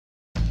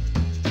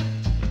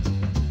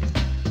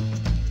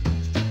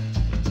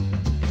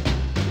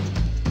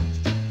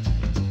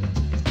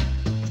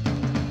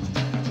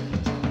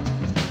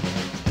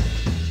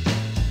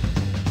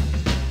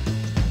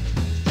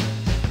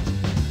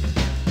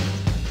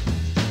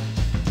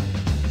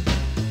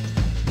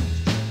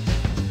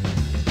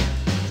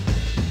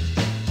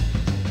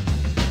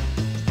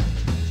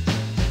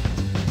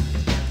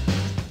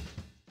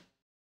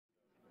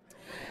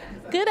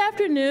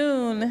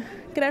afternoon.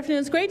 Good afternoon.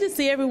 It's great to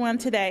see everyone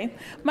today.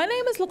 My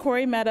name is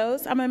LaCorey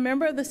Meadows. I'm a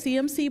member of the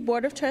CMC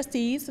Board of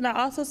Trustees, and I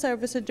also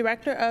serve as the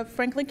Director of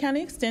Franklin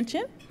County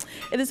Extension.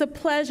 It is a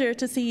pleasure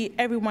to see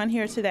everyone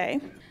here today.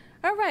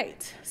 All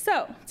right,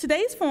 so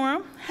today's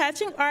forum,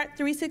 Hatching Art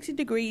 360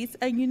 Degrees,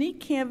 a unique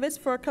canvas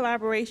for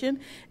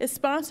collaboration, is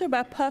sponsored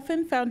by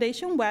Puffin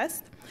Foundation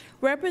West,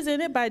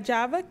 represented by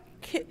Java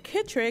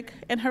Kittrick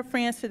and her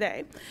friends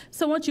today.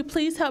 So won't you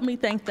please help me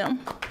thank them?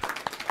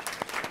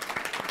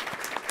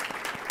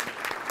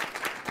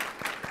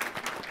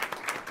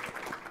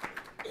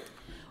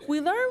 We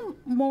learn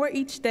more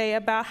each day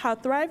about how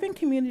thriving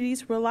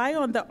communities rely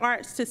on the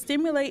arts to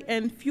stimulate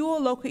and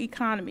fuel local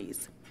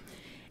economies.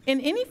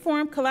 In any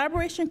form,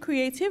 collaboration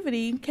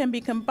creativity can be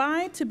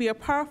combined to be a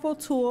powerful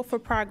tool for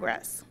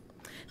progress.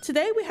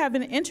 Today we have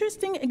an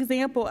interesting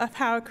example of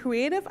how a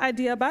creative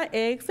idea by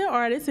eggs and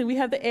artists, and we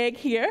have the egg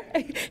here.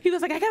 He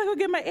was like, I gotta go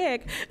get my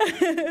egg.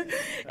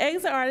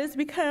 Eggs and artists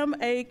become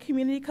a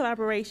community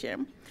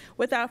collaboration.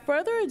 Without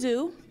further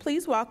ado,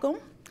 please welcome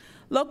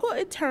local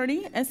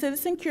attorney and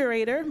citizen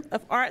curator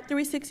of Art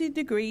 360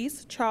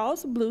 Degrees,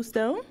 Charles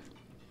Bluestone.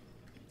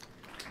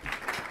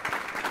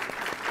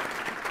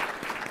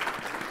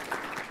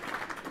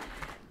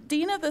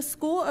 Dean of the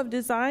School of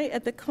Design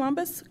at the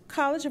Columbus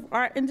College of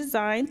Art and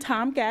Design,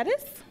 Tom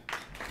Gattis.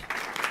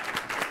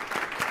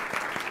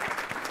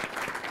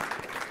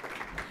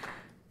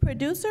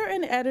 Producer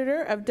and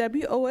editor of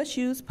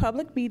WOSU's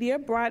Public Media,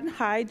 Brighton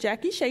High,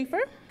 Jackie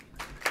Shafer.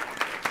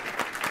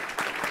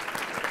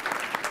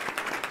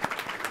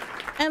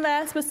 And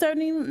last but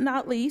certainly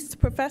not least,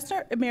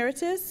 Professor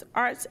Emeritus,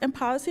 Arts and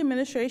Policy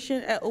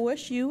Administration at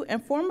OSU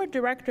and former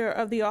director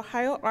of the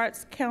Ohio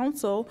Arts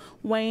Council,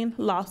 Wayne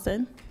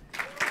Lawson.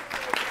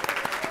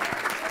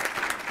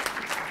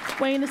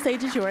 Wayne, the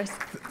stage is yours.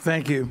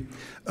 Thank you.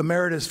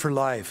 Emeritus for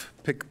life.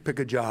 Pick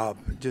a job.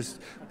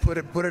 Just put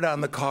it on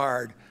the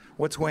card.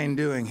 What's Wayne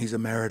doing? He's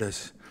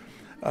emeritus.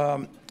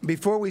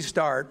 Before we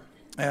start,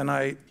 and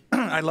I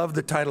love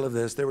the title of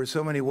this. There were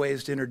so many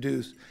ways to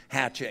introduce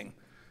hatching.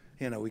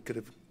 You know, we could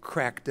have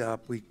cracked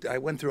up. I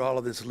went through all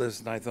of this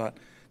list, and I thought,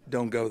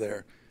 don't go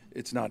there.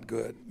 It's not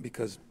good,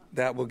 because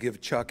that will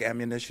give Chuck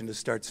ammunition to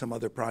start some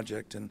other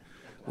project, and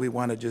we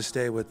want to just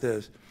stay with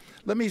this.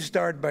 Let me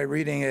start by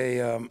reading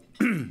a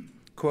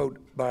quote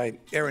by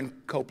Aaron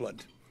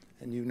Copland,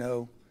 and you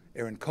know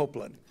Aaron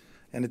Copland.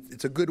 And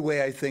it's a good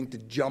way, I think, to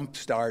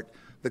jumpstart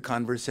the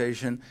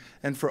conversation,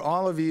 and for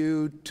all of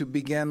you to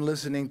begin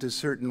listening to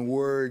certain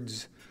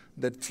words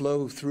that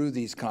flow through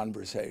these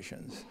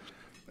conversations.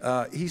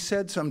 He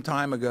said some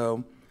time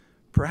ago,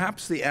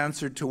 perhaps the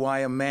answer to why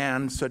a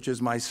man such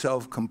as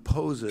myself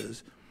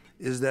composes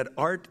is that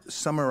art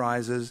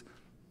summarizes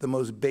the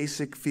most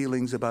basic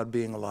feelings about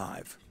being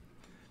alive.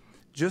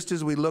 Just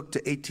as we look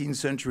to 18th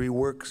century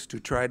works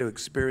to try to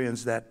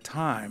experience that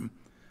time,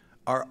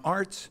 our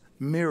arts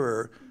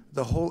mirror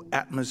the whole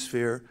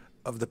atmosphere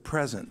of the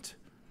present.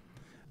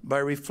 By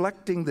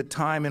reflecting the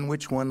time in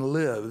which one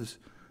lives,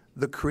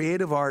 the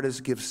creative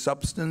artist gives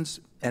substance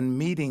and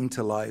meaning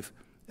to life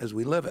as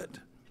we live it.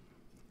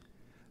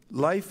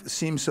 Life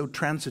seems so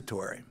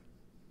transitory.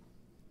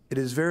 It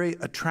is very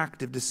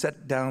attractive to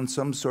set down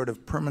some sort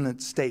of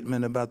permanent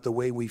statement about the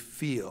way we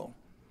feel,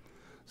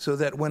 so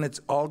that when it's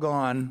all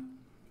gone,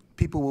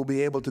 people will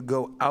be able to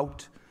go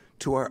out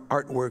to our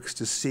artworks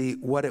to see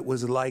what it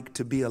was like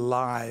to be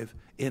alive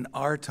in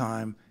our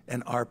time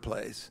and our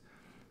place,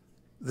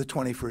 the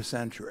 21st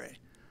century.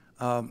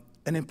 An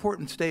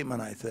important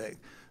statement, I think.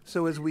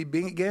 So as we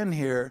begin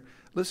here,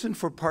 listen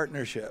for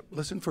partnership,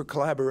 listen for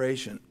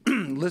collaboration,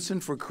 listen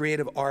for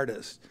creative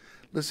artists,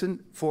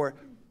 listen for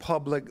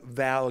public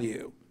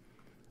value.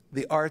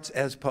 The arts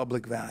as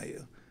public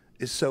value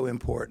is so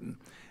important.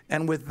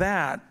 And with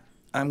that,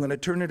 I'm going to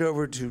turn it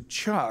over to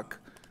Chuck,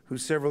 who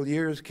several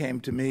years came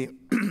to me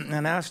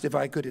and asked if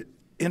I could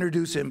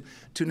introduce him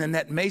to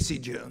Nanette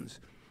Macy-Jones,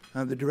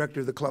 the director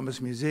of the Columbus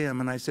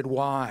Museum. And I said,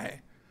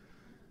 why?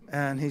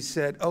 And he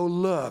said, oh,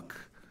 look.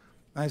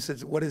 I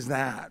said, what is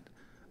that?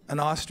 An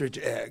ostrich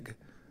egg.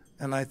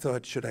 And I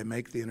thought, should I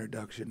make the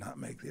introduction, not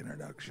make the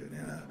introduction?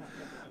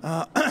 You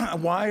know?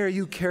 Why are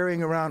you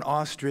carrying around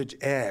ostrich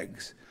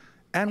eggs?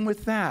 And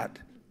with that,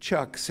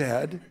 Chuck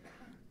said,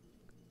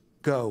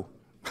 go.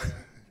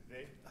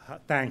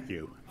 Thank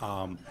you.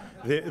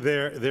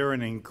 They're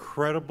an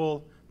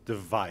incredible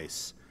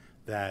device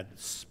that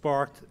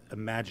sparked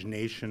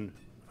imagination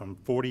from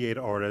 48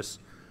 artists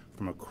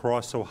from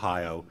across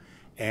Ohio,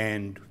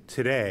 and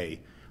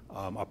today,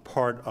 a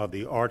part of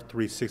the Art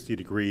 360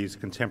 Degrees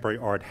Contemporary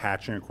Art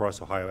Hatching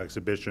Across Ohio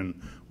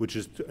exhibition, which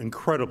is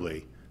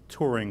incredibly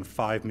touring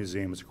 5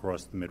 museums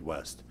across the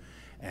Midwest.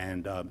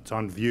 And it's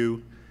on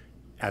view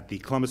at the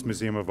Columbus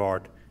Museum of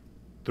Art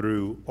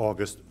through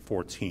August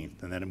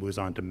 14th. And then it moves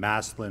on to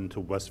Massillon,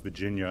 to West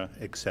Virginia,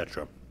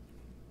 etc.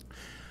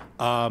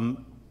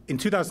 In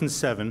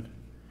 2007,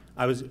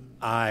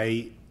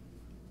 I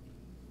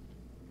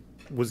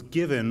was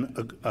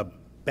given a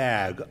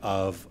bag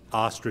of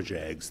ostrich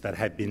eggs that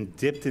had been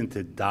dipped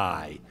into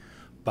dye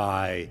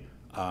by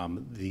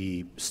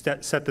the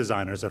set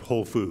designers at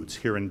Whole Foods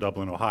here in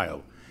Dublin,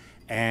 Ohio.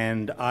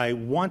 And I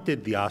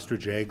wanted the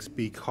ostrich eggs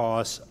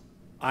because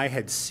I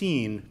had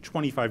seen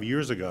 25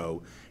 years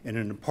ago in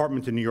an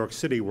apartment in New York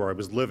City where I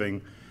was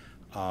living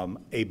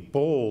a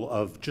bowl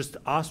of just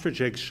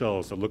ostrich egg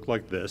shells that looked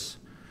like this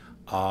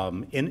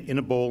in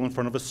a bowl in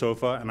front of a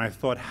sofa. And I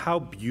thought how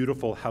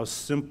beautiful, how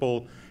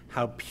simple,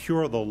 how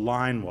pure the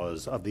line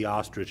was of the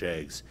ostrich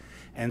eggs.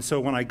 And so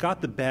when I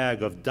got the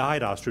bag of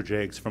dyed ostrich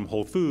eggs from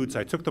Whole Foods,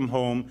 I took them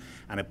home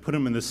and I put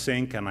them in the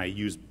sink and I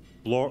used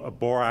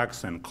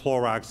borax and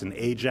Clorox and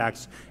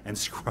Ajax and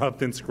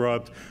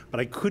scrubbed, but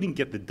I couldn't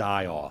get the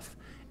dye off.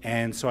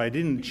 And so I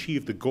didn't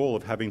achieve the goal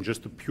of having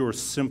just a pure,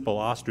 simple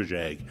ostrich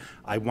egg.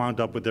 I wound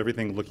up with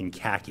everything looking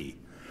khaki.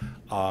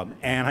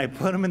 And I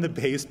put them in the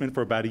basement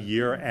for about a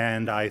year,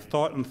 and I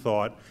thought,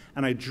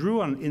 and I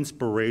drew on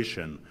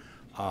inspiration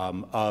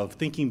of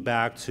thinking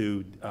back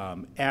to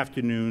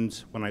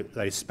afternoons when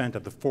I spent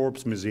at the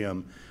Forbes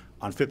Museum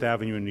on Fifth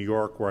Avenue in New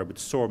York, where I would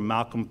saw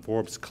Malcolm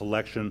Forbes'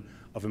 collection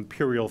of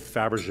Imperial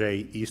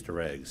Fabergé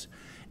Easter eggs.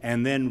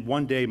 And then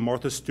one day,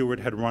 Martha Stewart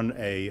had run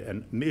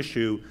an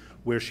issue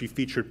where she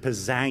featured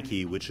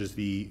Pysanki, which is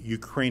the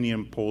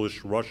Ukrainian,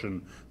 Polish,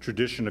 Russian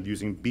tradition of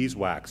using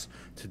beeswax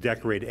to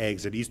decorate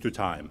eggs at Easter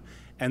time.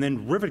 And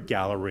then Rivet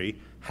Gallery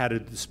had a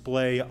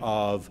display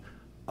of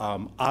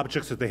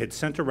objects that they had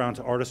sent around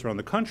to artists around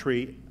the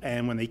country,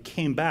 and when they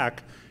came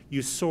back,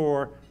 you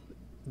saw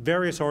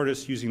various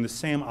artists using the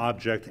same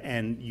object,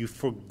 and you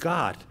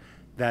forgot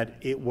that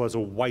it was a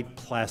white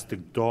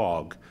plastic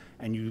dog,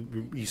 and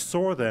you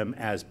saw them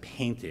as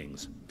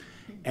paintings.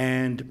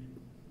 And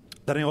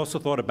then I also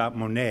thought about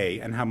Monet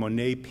and how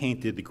Monet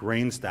painted the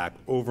grain stack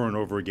over and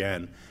over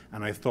again,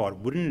 and I thought,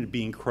 wouldn't it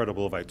be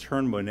incredible if I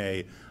turned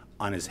Monet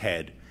on his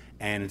head,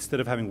 and instead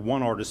of having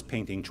one artist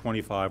painting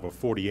 25 or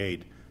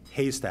 48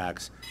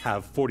 haystacks,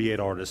 have 48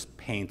 artists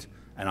paint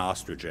an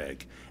ostrich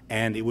egg.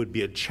 And it would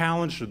be a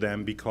challenge to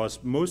them because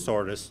most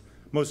artists,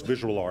 most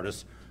visual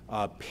artists,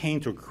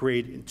 paint or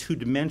create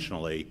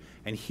two-dimensionally,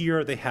 and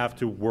here they have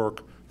to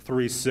work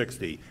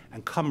 360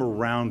 and come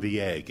around the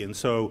egg. And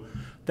so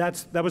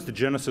that was the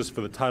genesis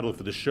for the title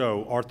for the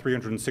show, Art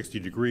 360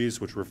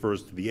 Degrees, which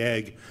refers to the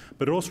egg,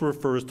 but it also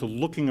refers to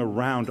looking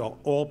around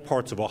all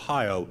parts of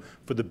Ohio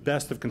for the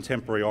best of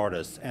contemporary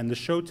artists. And the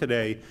show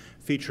today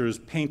features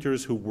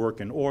painters who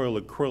work in oil,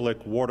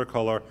 acrylic,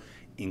 watercolor,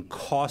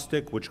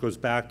 encaustic, which goes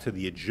back to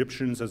the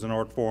Egyptians as an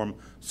art form,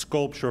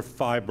 sculpture,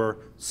 fiber,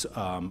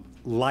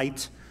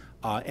 light,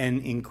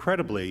 and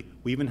incredibly,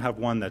 we even have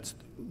one that's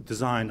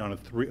designed on a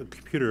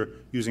computer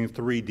using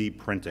 3D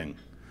printing.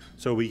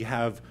 So we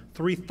have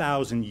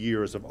 3,000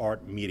 years of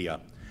art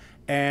media.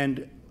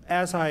 And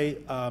as I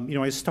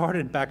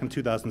started back in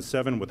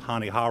 2007 with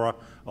Hani Hara,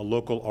 a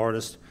local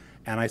artist,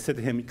 and I said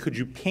to him, could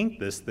you paint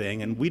this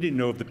thing? And we didn't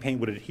know if the paint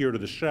would adhere to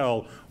the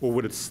shell or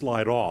would it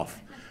slide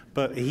off.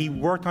 But he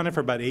worked on it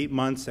for about 8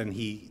 months, and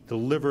he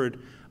delivered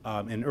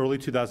in early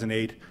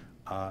 2008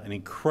 an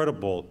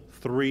incredible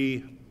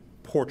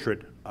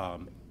 3-portrait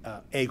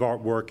egg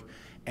artwork.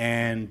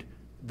 And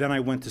then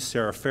I went to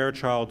Sarah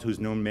Fairchild, who's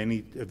known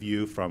many of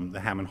you from the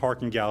Hammond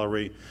Harkin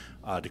Gallery,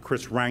 to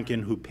Chris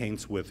Rankin, who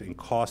paints with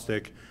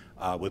encaustic,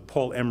 with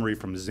Paul Emery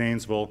from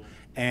Zanesville.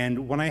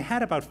 And when I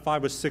had about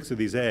 5 or 6 of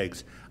these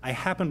eggs, I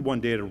happened one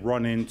day to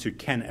run into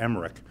Ken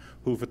Emmerich,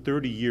 who for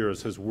 30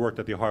 years has worked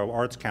at the Ohio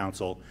Arts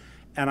Council.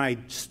 And I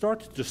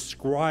start to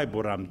describe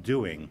what I'm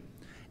doing,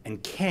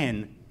 and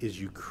Ken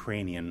is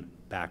Ukrainian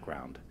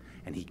background,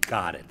 and he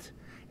got it.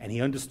 And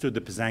he understood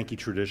the Pysanki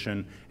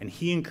tradition, and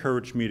he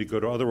encouraged me to go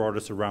to other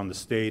artists around the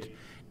state.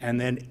 And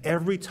then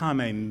every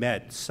time I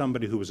met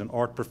somebody who was an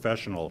art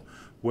professional,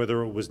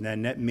 whether it was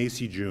Nanette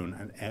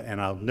Macy-June,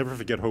 and I'll never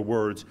forget her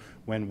words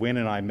when Wayne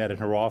and I met in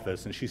her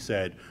office, and she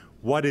said,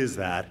 what is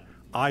that?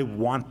 I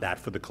want that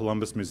for the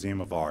Columbus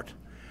Museum of Art.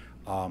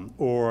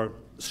 Or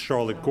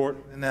Charlotte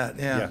Gordon,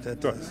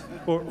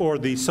 or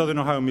the Southern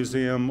Ohio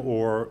Museum,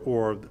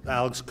 or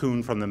Alex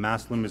Kuhn from the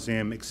Maslin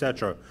Museum,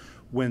 etc.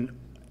 When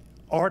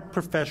art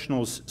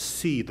professionals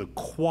see the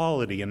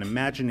quality and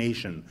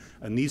imagination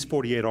in these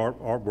 48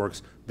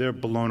 artworks, they're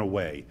blown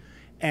away.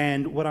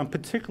 And what I'm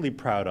particularly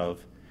proud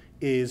of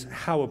is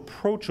how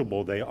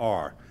approachable they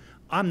are.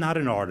 I'm not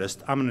an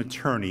artist, I'm an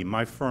attorney.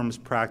 My firm's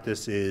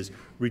practice is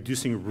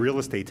reducing real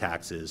estate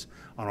taxes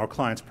on our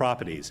clients'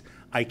 properties.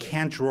 I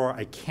can't draw,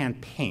 I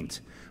can't paint,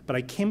 but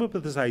I came up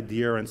with this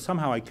idea and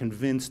somehow I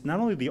convinced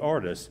not only the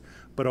artists,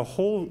 but a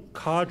whole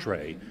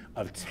cadre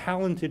of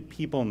talented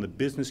people in the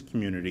business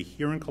community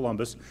here in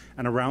Columbus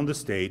and around the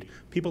state,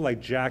 people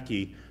like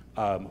Jackie,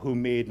 who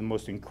made the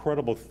most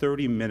incredible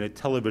 30-minute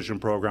television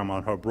program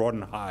on her Broad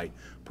and High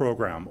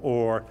program,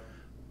 or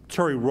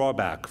Terry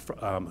Rawback,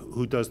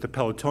 who does the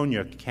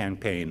Pelotonia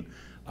campaign,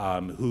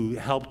 who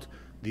helped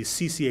the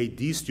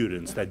CCAD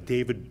students that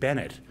David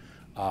Bennett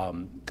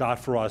got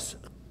for us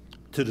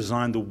to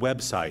design the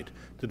website,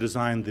 to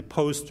design the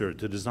poster,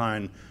 to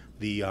design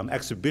the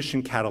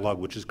exhibition catalog,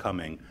 which is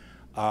coming,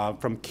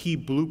 from Key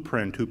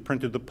Blueprint, who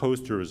printed the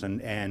posters,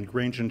 and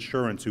Grange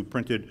Insurance, who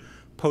printed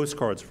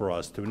postcards for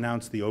us to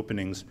announce the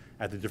openings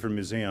at the different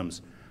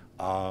museums.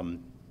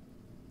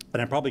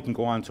 And I probably can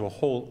go on to a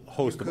whole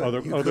host of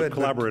other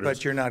collaborators.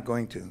 But you're not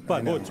going to.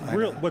 But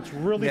what's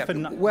really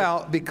phenomenal.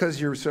 Well, because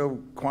you're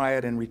so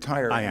quiet and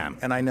retired. I am.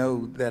 And I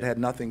know that had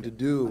nothing to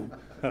do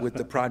with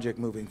the project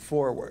moving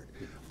forward.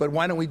 But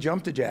why don't we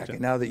jump to Jackie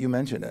now that you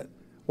mentioned it?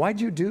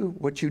 Why'd you do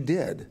what you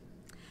did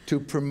to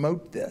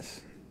promote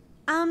this?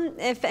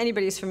 If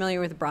anybody's familiar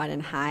with Broad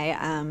and High,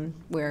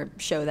 we're a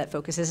show that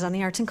focuses on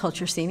the arts and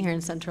culture scene here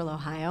in Central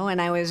Ohio,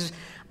 and I was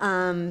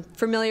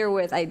familiar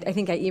with, I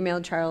think I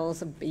emailed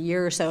Charles a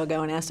year or so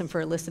ago and asked him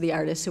for a list of the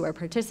artists who are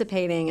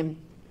participating,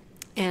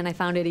 and I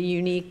found it a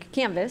unique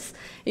canvas,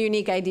 a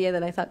unique idea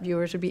that I thought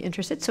viewers would be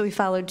interested. So we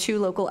followed 2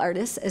 local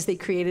artists as they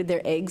created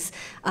their eggs,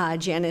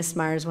 Janice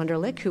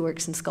Mars-Wunderlich, who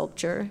works in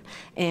sculpture,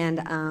 and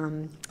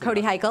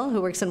Cody Heichel,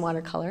 who works in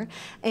watercolor.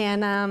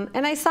 And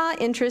I saw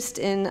interest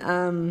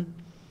in,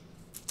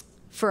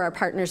 for our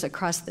partners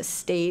across the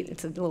state,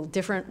 it's a little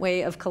different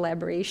way of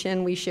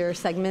collaboration. We share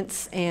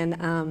segments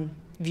and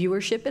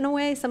viewership in a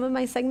way, some of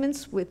my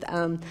segments with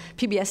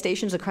PBS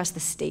stations across the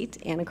state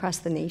and across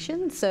the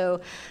nation.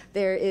 So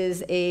there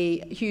is a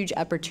huge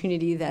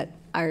opportunity that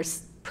our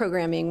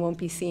programming won't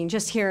be seen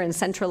just here in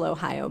Central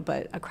Ohio,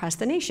 but across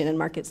the nation in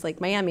markets like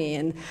Miami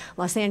and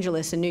Los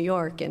Angeles and New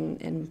York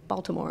and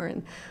Baltimore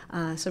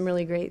and some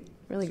really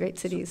great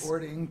cities.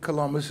 Supporting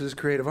Columbus's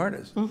creative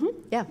artists. Mm-hmm,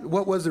 yeah.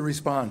 What was the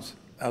response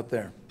out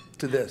there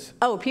to this?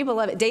 Oh, people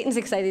love it. Dayton's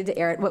excited to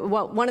air it.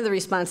 One of the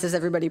responses,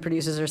 everybody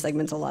produces their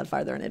segments a lot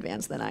farther in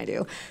advance than I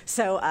do.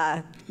 So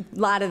a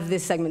lot of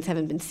these segments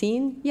haven't been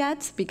seen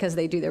yet because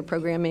they do their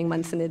programming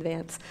months in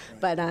advance.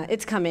 Right. But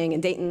it's coming,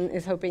 and Dayton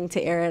is hoping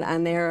to air it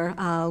on their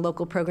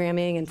local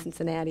programming in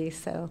Cincinnati.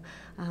 So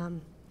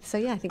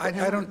yeah, I think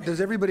I don't.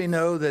 Does everybody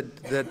know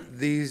that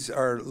these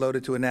are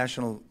loaded to a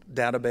national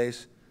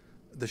database,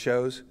 the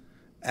shows,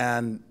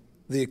 and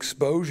the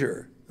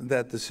exposure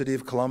that the city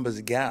of Columbus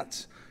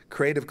gets,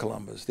 Creative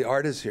Columbus, the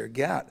artists here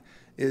get,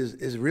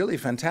 is really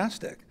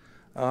fantastic.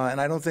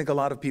 And I don't think a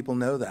lot of people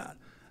know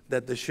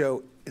that the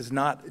show is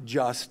not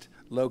just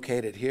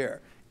located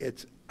here.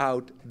 It's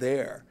out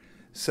there.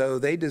 So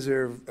they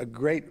deserve a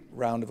great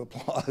round of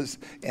applause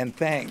and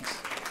thanks.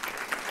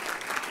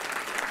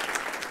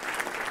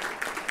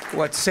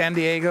 What, San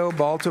Diego,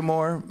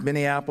 Baltimore,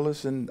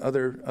 Minneapolis, and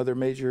other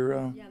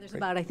major... yeah, there's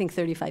about, I think,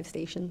 35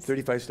 stations.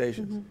 35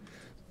 stations. Mm-hmm.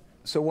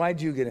 So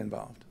why'd you get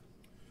involved?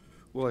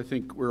 Well, I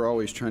think we're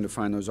always trying to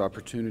find those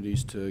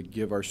opportunities to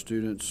give our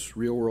students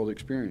real-world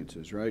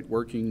experiences, right?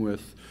 Working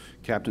with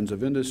captains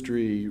of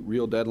industry,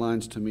 real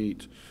deadlines to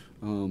meet,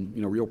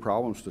 real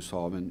problems to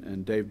solve.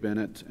 And Dave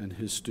Bennett and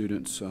his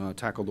students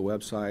tackled the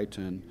website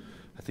and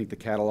I think the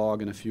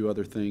catalog and a few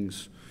other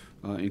things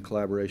in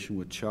collaboration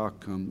with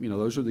Chuck.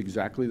 Those are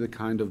exactly the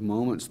kind of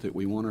moments that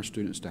we want our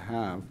students to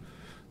have.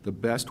 The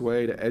best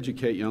way to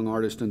educate young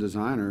artists and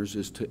designers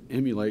is to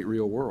emulate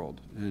real world.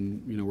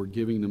 And, we're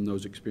giving them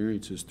those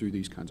experiences through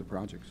these kinds of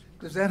projects.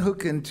 Does that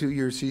hook into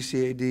your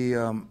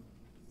CCAD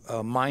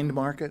mind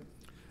market?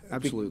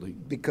 Absolutely.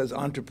 Because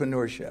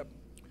entrepreneurship,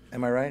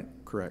 am I right?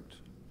 Correct.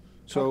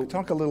 So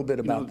talk a little bit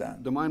about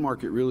that. The mind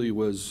market really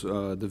was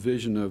the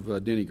vision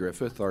of Denny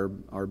Griffith,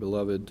 our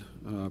beloved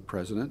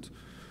president.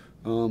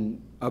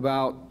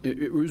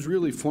 It was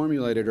really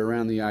formulated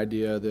around the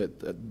idea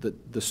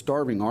that the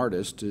starving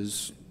artist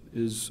is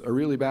a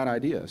really bad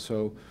idea.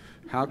 So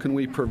how can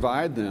we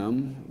provide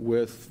them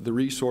with the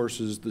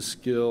resources, the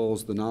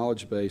skills, the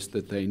knowledge base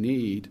that they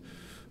need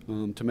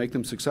to make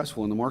them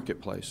successful in the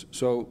marketplace?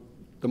 So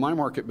the Mind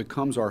Market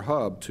becomes our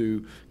hub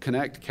to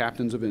connect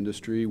captains of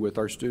industry with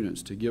our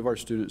students, to give our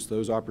students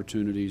those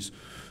opportunities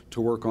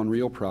to work on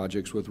real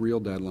projects with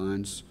real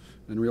deadlines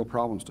and real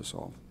problems to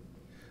solve.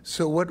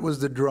 So what was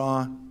the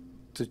draw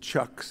to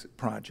Chuck's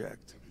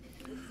project?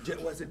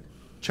 Was it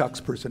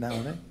Chuck's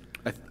personality?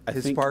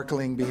 His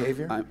sparkling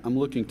behavior? I'm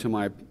looking to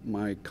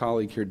my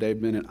colleague here,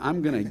 Dave Bennett.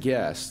 I'm going to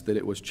guess that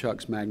it was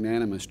Chuck's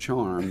magnanimous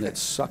charm that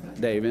sucked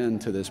Dave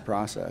into this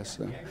process.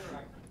 So.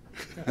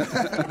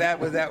 that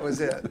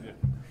was it.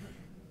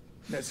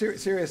 No,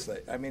 seriously,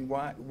 I mean,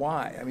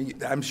 why? I mean,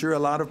 I'm sure a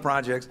lot of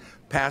projects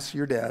pass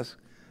your desk.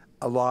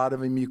 A lot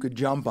of them you could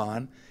jump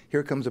on.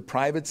 Here comes a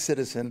private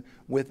citizen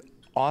with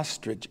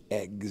ostrich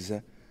eggs.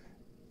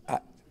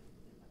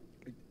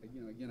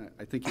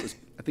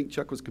 I think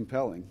Chuck was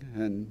compelling,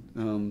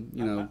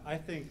 and I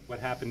think what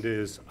happened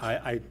is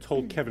I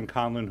told Kevin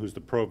Conlon, who's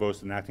the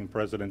provost and acting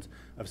president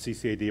of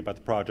CCAD, about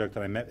the project,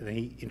 and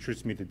he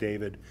introduced me to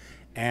David.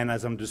 And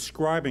as I'm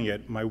describing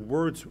it, my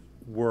words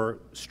were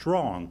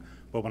strong,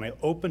 but when I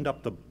opened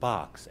up the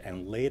box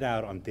and laid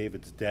out on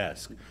David's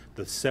desk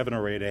the 7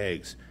 or 8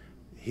 eggs,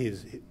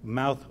 his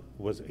mouth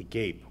was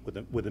agape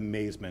with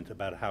amazement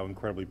about how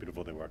incredibly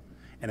beautiful they were.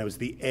 And it was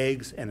the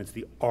eggs and it's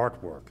the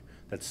artwork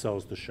that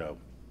sells the show.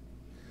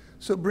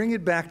 So bring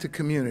it back to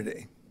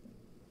community.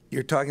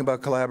 You're talking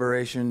about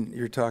collaboration.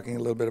 You're talking a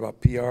little bit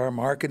about PR,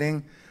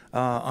 marketing,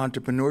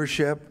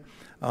 entrepreneurship,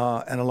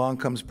 and along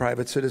comes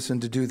private citizen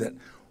to do that.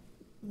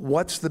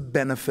 What's the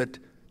benefit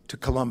to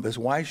Columbus?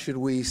 Why should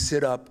we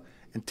sit up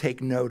and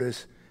take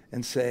notice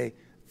and say,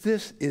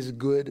 this is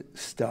good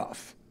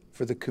stuff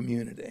for the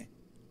community.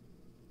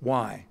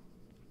 Why?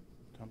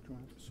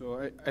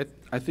 So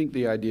I think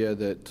the idea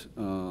that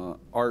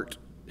art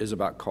is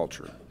about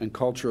culture, and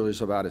culture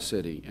is about a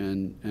city,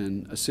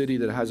 and a city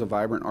that has a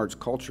vibrant arts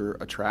culture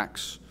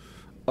attracts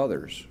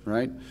others,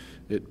 right?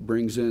 It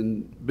brings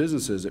in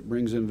businesses, it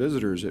brings in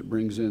visitors, it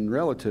brings in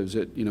relatives.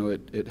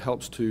 It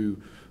helps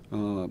to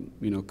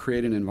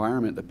create an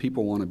environment that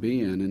people want to be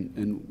in.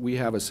 And we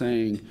have a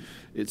saying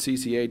at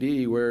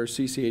CCAD, where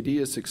CCAD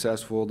is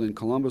successful, then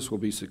Columbus will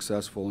be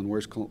successful, and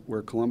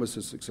where Columbus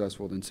is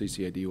successful, then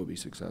CCAD will be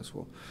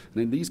successful.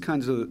 And these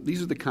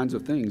are the kinds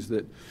of things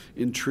that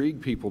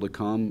intrigue people to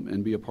come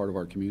and be a part of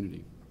our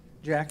community.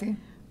 Jackie?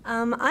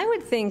 I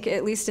would think,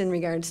 at least in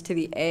regards to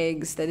the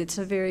eggs, that it's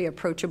a very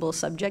approachable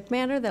subject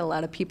matter that a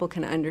lot of people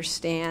can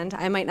understand.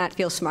 I might not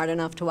feel smart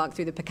enough to walk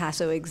through the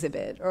Picasso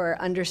exhibit or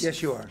understand.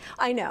 Yes, you are.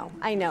 I know,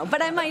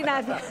 but I might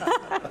not.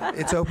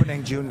 It's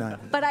opening June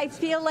 9th. But I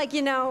feel like,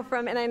 and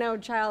I know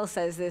Charles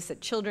says this,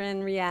 that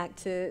children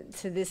react to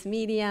this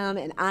medium,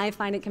 and I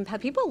find it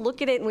compelling. People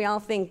look at it and we all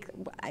think,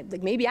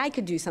 like, maybe I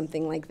could do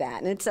something like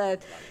that.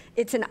 And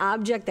it's an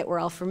object that we're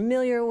all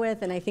familiar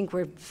with, and I think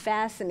we're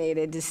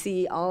fascinated to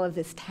see all of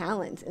this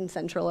talent in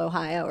Central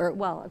Ohio, or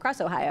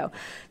across Ohio,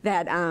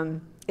 that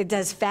it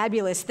does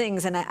fabulous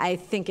things, and I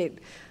think it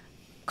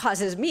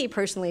causes me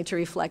personally to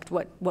reflect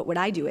what would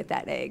I do with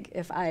that egg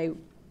if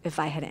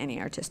I had any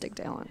artistic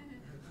talent.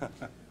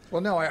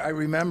 Well, no, I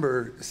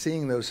remember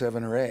seeing those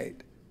 7 or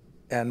 8,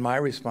 and my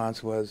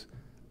response was,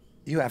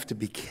 you have to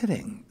be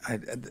kidding.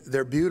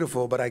 They're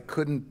beautiful, but I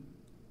couldn't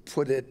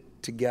put it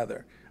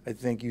together. I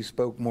think you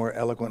spoke more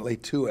eloquently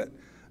to it,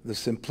 the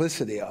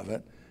simplicity of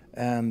it,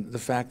 and the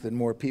fact that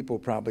more people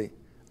probably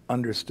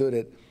understood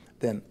it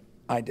than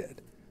I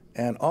did.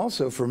 And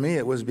also for me,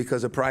 it was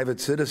because a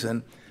private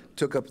citizen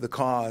took up the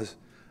cause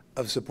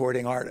of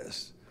supporting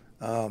artists.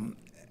 And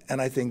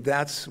I think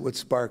that's what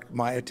sparked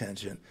my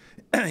attention.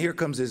 Here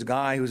comes this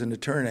guy who's an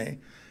attorney,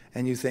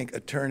 and you think,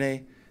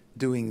 attorney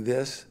doing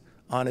this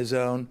on his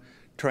own,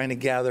 trying to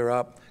gather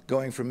up,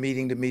 going from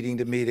meeting to meeting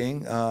to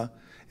meeting,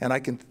 and I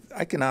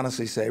can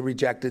honestly say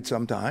rejected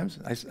sometimes.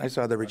 I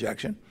saw the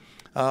rejection,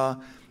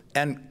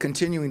 and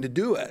continuing to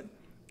do it.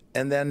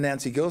 And then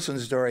Nancy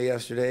Gilson's story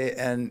yesterday,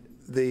 and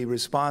the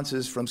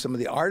responses from some of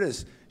the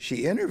artists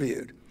she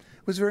interviewed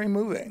was very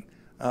moving.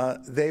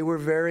 They were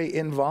very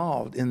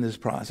involved in this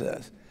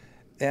process,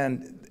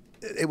 and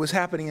it was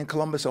happening in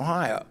Columbus,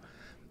 Ohio.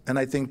 And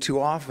I think too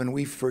often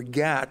we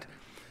forget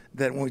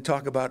that when we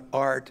talk about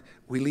art,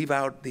 we leave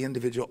out the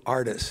individual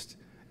artist,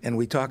 and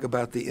we talk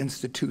about the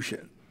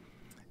institution.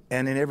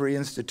 And in every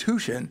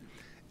institution,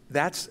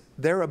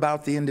 they're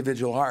about the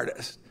individual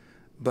artist.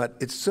 But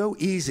it's so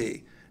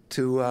easy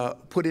to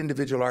put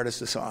individual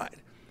artists aside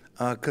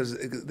because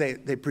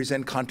they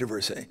present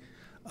controversy.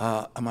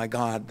 Oh my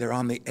God, they're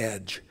on the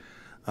edge.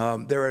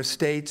 There are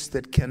states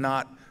that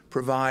cannot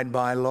provide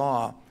by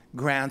law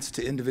grants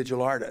to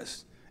individual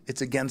artists.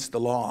 It's against the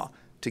law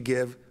to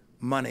give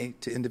money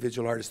to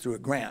individual artists through a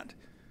grant.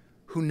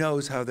 Who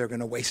knows how they're going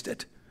to waste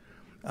it?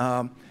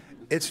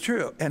 It's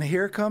true. And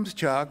here comes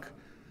Chuck,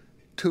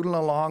 tootling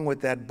along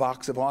with that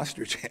box of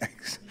ostrich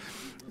eggs,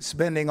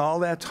 spending all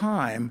that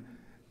time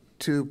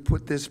to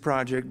put this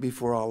project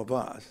before all of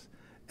us.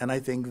 And I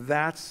think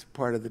that's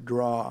part of the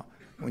draw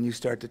when you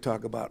start to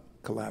talk about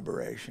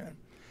collaboration.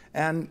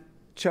 And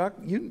Chuck,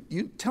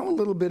 you tell a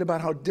little bit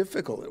about how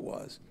difficult it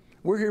was.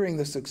 We're hearing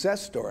the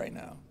success story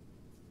now.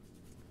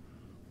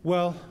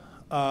 Well,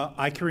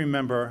 I can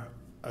remember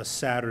a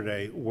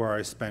Saturday where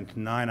I spent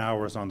 9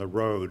 hours on the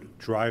road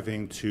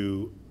driving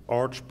to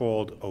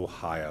Archbold,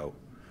 Ohio,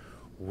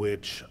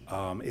 which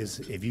is,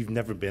 if you've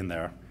never been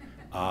there,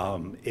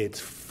 it's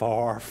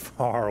far,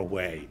 far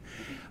away.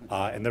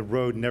 And the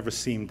road never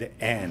seemed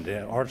to end.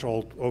 And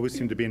Archbold always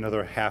seemed to be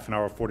another half an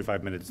hour,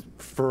 45 minutes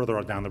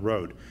further down the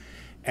road.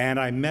 And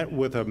I met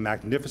with a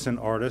magnificent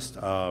artist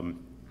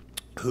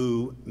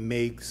who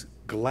makes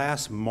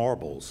glass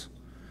marbles.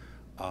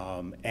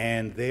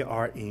 And they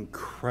are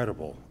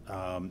incredible.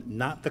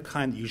 Not the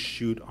kind that you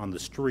shoot on the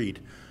street,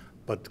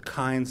 but the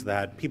kinds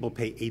that people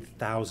pay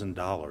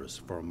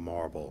 $8,000 for a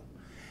marble.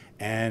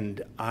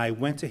 And I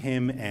went to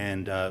him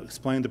and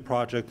explained the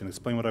project and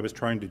explained what I was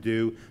trying to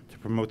do to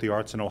promote the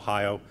arts in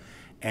Ohio.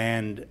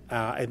 And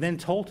I then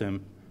told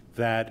him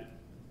that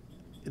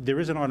there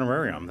is an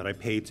honorarium that I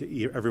paid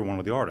to every one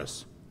of the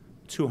artists,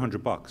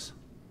 $200.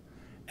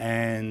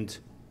 And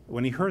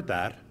when he heard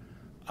that,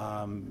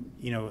 I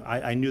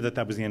knew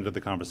that was the end of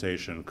the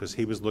conversation because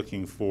he was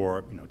looking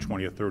for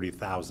 $20,000 or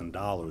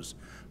 $30,000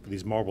 for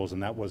these marbles,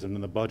 and that wasn't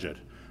in the budget.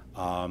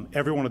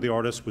 Every one of the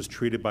artists was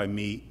treated by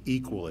me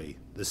equally,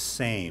 the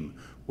same,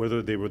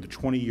 whether they were the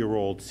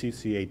 20-year-old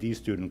CCAD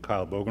student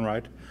Kyle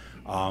Bogenreit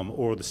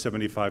or the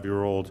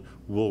 75-year-old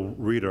Will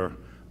Reeder,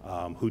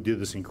 who did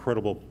this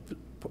incredible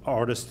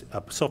artist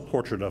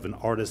self-portrait of an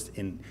artist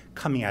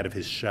coming out of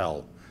his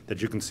shell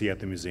that you can see at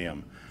the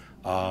museum,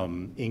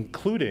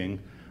 including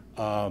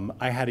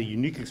I had a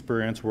unique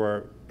experience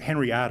where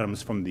Henry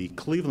Adams from the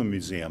Cleveland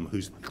Museum,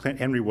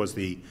 Henry was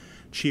the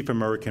chief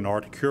American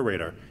art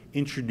curator,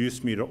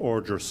 introduced me to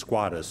Audra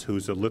Squatis,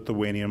 who's a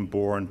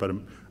Lithuanian-born but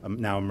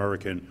now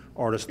American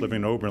artist living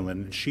in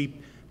Oberlin. And she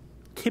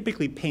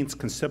typically paints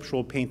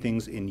conceptual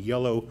paintings in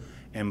yellow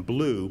and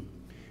blue.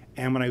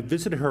 And when I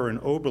visited her in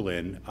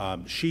Oberlin,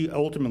 she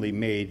ultimately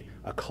made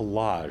a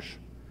collage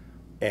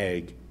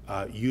egg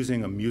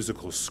using a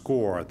musical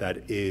score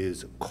that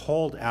is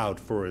called out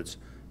for its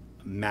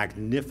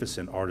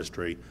magnificent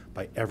artistry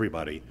by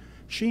everybody.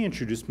 She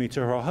introduced me to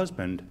her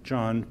husband,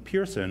 John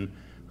Pearson,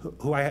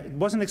 who I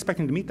wasn't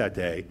expecting to meet that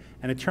day.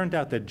 And it turned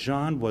out that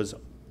John was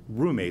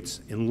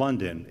roommates in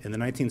London in the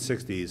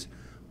 1960s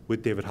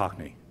with David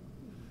Hockney.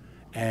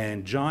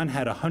 And John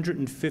had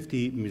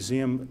 150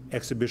 museum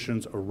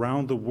exhibitions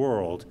around the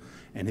world,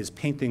 and his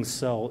paintings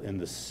sell in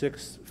the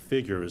six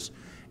figures.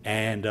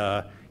 And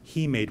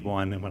he made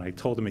one, and when I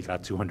told him he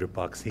got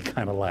 $200, he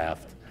kind of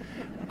laughed.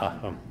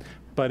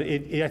 But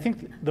I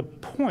think the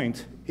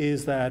point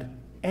is that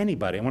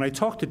anybody, and when I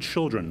talk to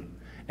children,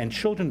 and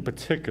children in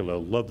particular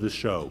love the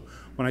show,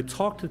 when I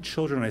talk to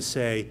children, I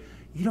say,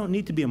 you don't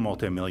need to be a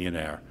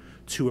multimillionaire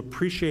to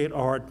appreciate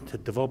art, to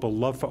develop a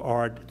love for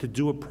art, to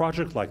do a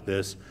project like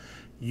this.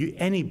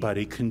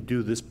 Anybody can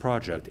do this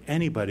project.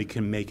 Anybody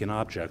can make an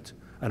art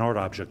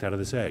object out of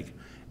this egg.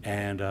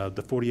 And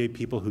the 48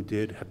 people who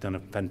did have done a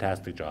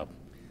fantastic job.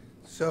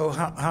 So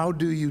how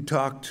do you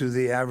talk to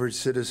the average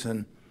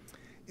citizen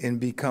in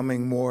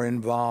becoming more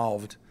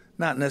involved,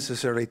 not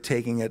necessarily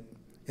taking it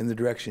in the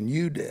direction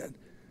you did,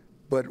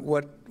 but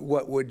what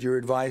would your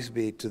advice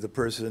be to the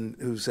person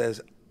who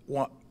says,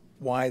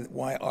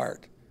 why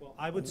art? Well,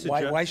 I would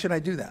suggest, why should I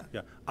do that?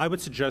 Yeah, I would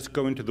suggest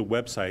going to the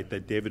website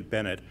that David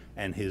Bennett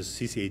and his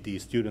CCAD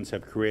students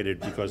have created,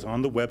 because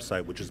on the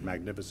website, which is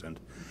magnificent,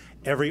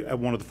 every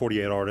one of the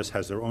 48 artists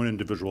has their own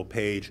individual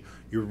page.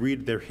 You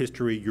read their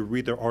history, you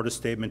read their artist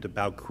statement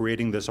about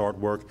creating this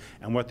artwork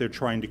and what they're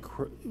trying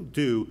to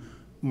do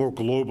more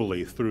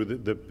globally through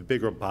the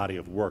bigger body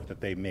of work that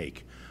they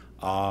make.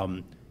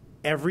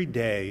 Every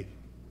day,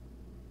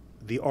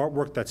 the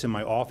artwork that's in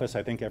my office,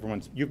 I think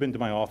you've been to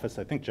my office,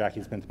 I think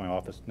Jackie's been to my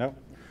office, no?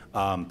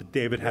 But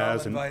David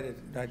has.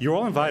 You're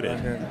all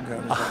invited. You're all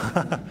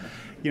invited.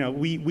 You know,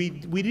 we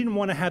didn't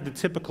want to have the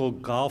typical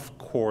golf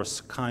course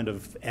kind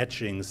of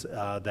etchings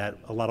that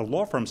a lot of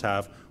law firms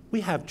have.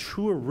 We have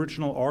true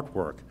original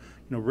artwork,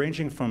 you know,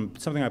 ranging from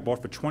something I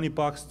bought for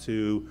 $20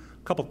 to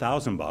a couple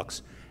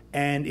 $1,000,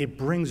 and it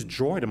brings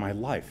joy to my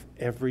life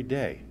every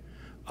day.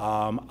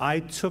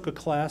 I took a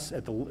class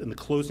in the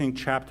closing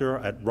chapter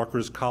at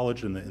Rutgers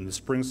College in the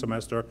spring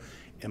semester,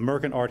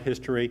 American Art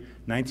History,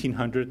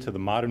 1900 to the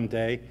modern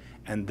day,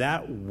 and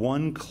that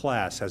one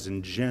class has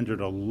engendered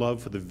a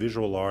love for the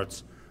visual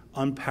arts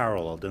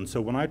unparalleled. And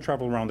so when I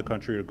travel around the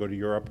country or go to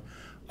Europe,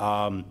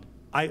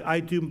 I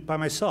do by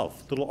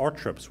myself little art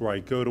trips where I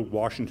go to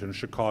Washington,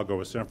 Chicago,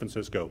 or San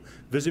Francisco,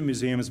 visit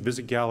museums,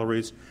 visit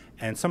galleries,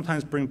 and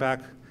sometimes bring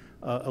back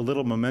a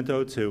little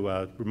memento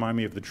to remind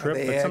me of the trip. Are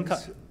they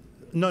eggs?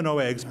 No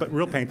eggs, but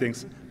real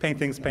paintings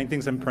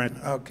and print.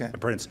 Okay. And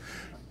prints.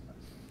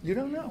 You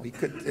don't know. He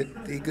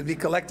could be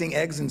collecting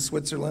eggs in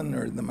Switzerland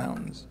or the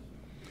mountains.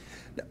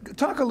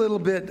 Talk a little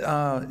bit,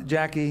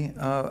 Jackie,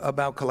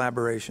 about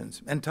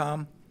collaborations. And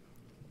Tom?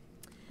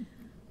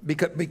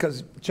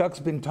 Because Chuck's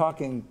been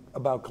talking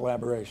about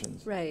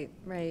collaborations. Right.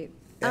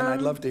 And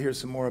I'd love to hear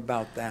some more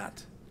about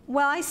that.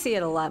 Well, I see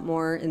it a lot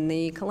more in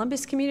the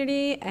Columbus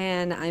community,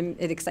 and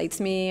it excites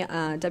me.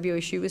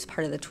 WOSU was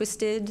part of the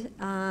Twisted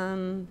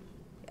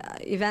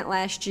event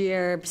last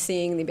year,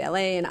 seeing the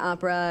ballet and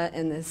opera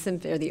and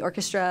the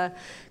orchestra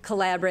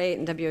collaborate,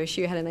 and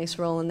WOSU had a nice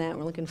role in that.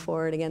 We're looking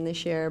forward again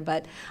this year.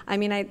 But I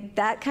mean,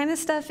 that kind of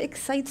stuff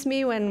excites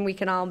me when we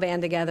can all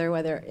band together,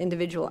 whether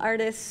individual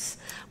artists,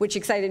 which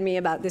excited me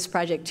about this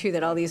project too,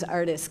 that all these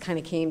artists kind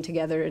of came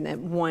together in that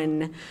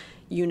one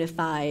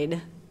unified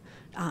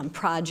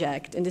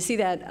project. And to see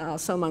that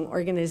also among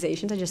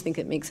organizations, I just think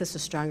it makes us a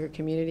stronger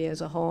community as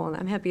a whole. And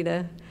I'm happy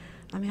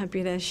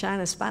to shine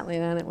a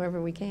spotlight on it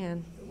wherever we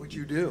can. Which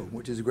you do,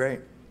 which is great.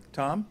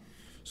 Tom?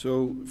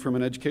 So from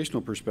an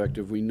educational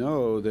perspective, we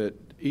know that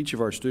each of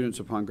our students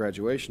upon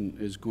graduation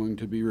is going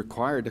to be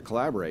required to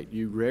collaborate.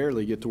 You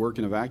rarely get to work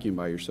in a vacuum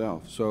by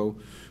yourself. So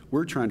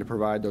we're trying to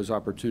provide those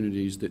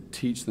opportunities that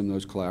teach them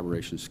those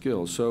collaboration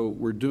skills. So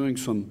we're doing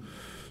some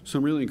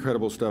really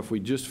incredible stuff.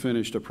 We just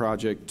finished a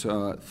project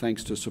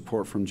thanks to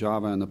support from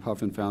Java and the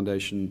Puffin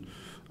Foundation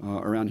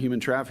around human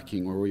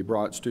trafficking, where we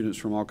brought students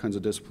from all kinds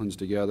of disciplines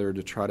together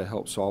to try to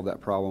help solve that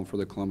problem for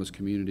the Columbus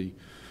community.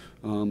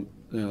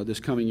 This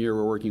coming year,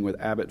 we're working with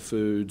Abbott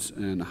Foods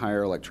and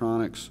Higher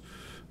Electronics.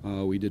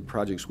 We did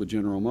projects with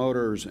General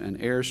Motors and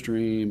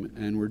Airstream,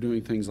 and we're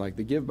doing things like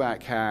the Give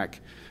Back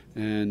Hack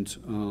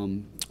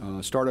and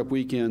startup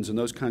weekends and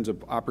those kinds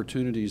of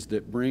opportunities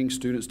that bring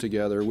students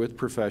together with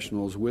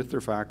professionals, with their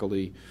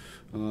faculty,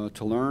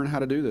 to learn how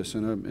to do this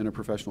in a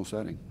professional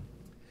setting.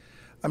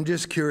 I'm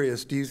just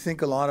curious, do you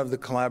think a lot of the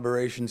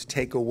collaborations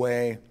take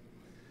away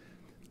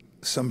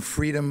some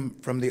freedom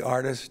from the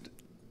artist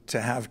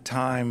to have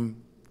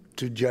time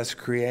to just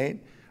create?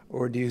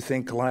 Or do you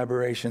think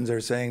collaborations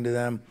are saying to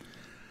them,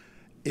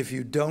 if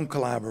you don't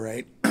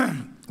collaborate,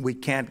 we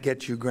can't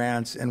get you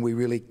grants and we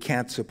really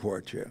can't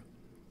support you?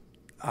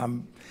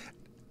 I'm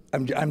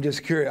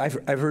just curious.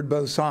 I've heard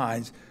both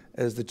sides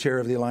as the chair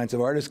of the Alliance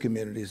of Artist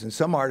Communities, and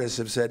some artists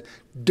have said,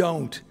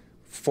 don't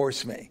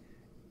force me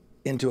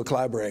into a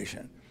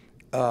collaboration.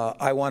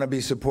 I want to be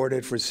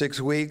supported for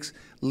 6 weeks,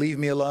 leave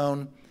me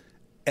alone,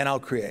 and I'll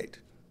create.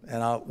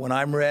 And when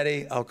I'm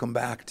ready, I'll come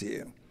back to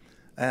you.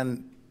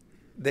 And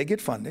they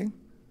get funding.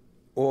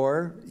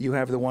 Or you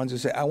have the ones who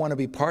say, I want to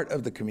be part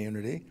of the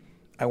community,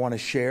 I want to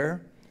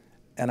share,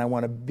 and I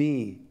want to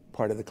be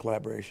part of the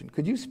collaboration.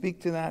 Could you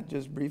speak to that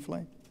just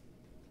briefly?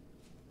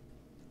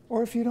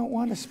 Or if you don't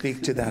want to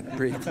speak to that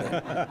briefly,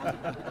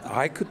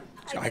 I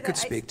could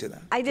speak to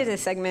that. I did a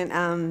segment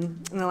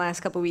in the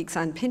last couple of weeks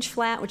on Pinch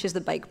Flat, which is the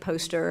bike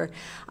poster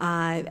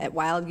at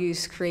Wild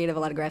Goose Creative. A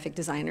lot of graphic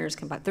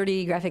designers, about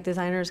 30 graphic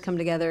designers come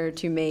together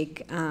to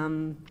make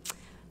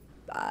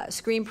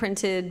screen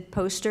printed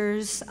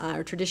posters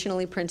or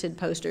traditionally printed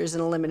posters in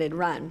a limited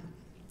run.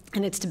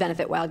 And it's to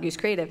benefit Wild Goose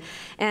Creative.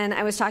 And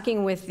I was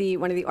talking with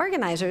one of the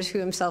organizers, who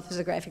himself is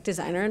a graphic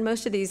designer, and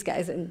most of these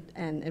guys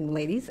and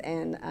ladies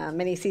and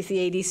many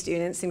CCAD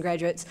students and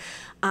graduates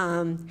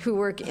who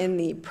work in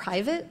the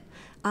private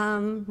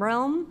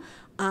realm.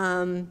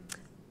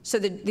 So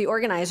the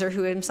organizer,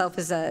 who himself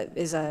is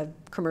a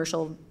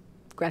commercial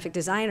graphic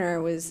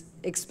designer, was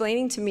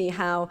explaining to me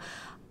how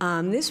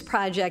this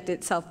project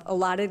itself, a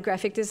lot of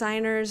graphic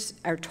designers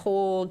are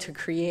told to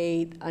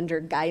create under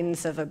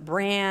guidance of a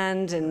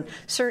brand and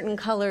certain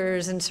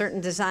colors and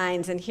certain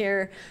designs. And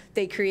here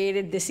they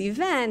created this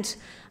event.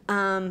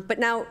 But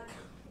now,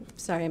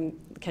 sorry, I'm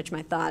catching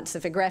my thoughts.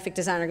 If a graphic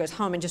designer goes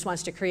home and just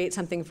wants to create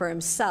something for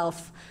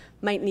himself,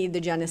 might need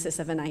the genesis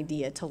of an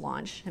idea to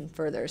launch him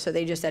further. So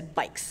they just said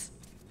bikes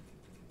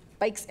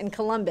in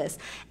Columbus.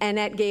 And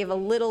that gave a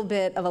little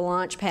bit of a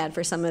launch pad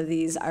for some of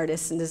these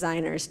artists and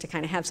designers to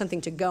kind of have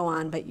something to go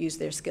on, but use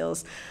their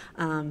skills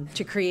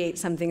to create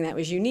something that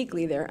was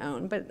uniquely their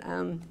own. But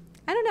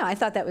I don't know, I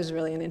thought that was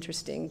really an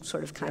interesting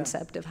sort of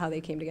concept of how they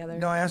came together.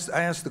 No, I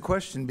asked the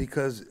question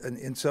because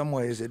in some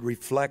ways it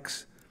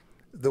reflects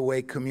the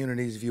way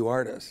communities view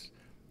artists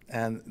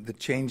and the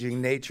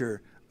changing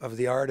nature of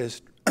the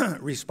artist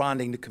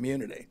responding to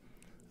community.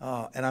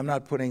 And I'm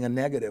not putting a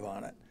negative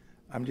on it.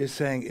 I'm just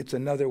saying it's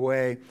another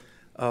way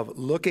of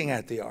looking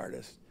at the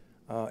artist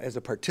as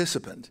a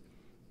participant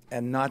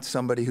and not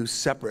somebody who's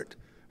separate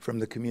from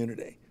the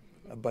community,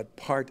 but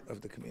part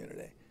of the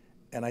community.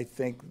 And I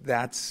think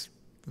that's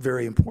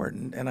very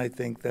important, and I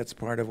think that's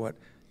part of what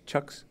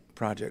Chuck's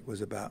project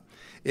was about.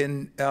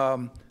 In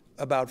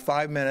about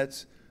 5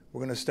 minutes, we're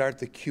going to start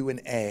the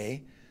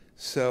Q&A,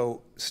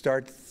 so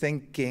start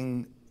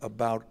thinking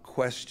about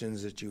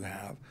questions that you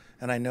have,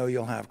 and I know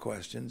you'll have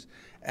questions.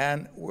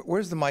 And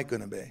where's the mic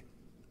going to be?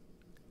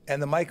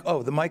 And the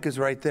mic is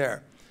right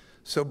there.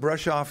 So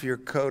brush off your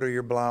coat or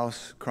your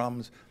blouse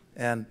crumbs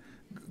and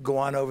go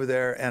on over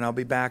there, and I'll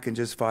be back in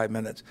just 5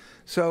 minutes.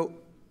 So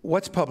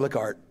what's public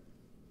art?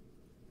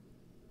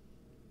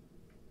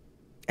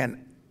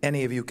 And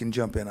any of you can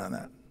jump in on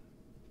that.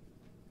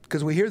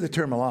 Because we hear the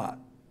term a lot.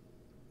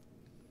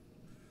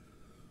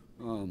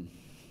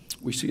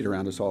 We see it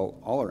around us,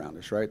 all around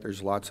us, right?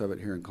 There's lots of it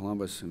here in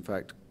Columbus. In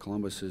fact,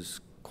 Columbus is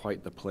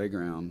quite the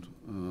playground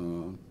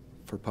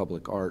for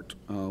public art.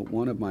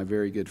 One of my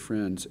very good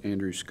friends,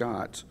 Andrew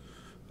Scott,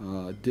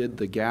 did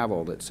the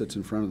gavel that sits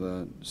in front of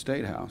the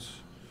State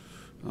House.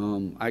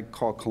 I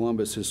call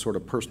Columbus his sort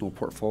of personal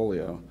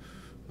portfolio.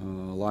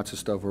 Lots of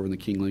stuff over in the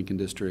King Lincoln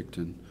District,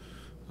 and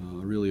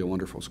really a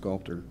wonderful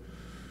sculptor.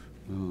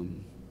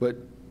 But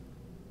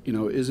you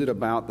know, is it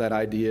about that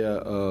idea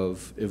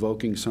of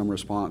evoking some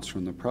response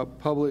from the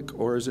public,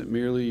 or is it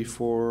merely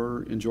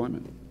for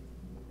enjoyment?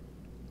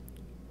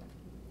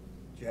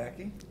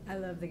 Jackie? I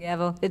love the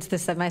gavel.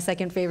 It's my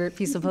second favorite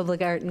piece of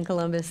public art in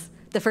Columbus.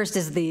 The first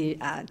is the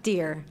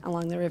deer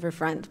along the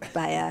riverfront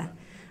by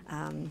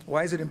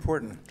Why is it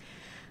important?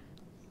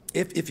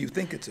 If you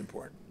think it's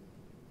important.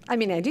 I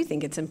mean, I do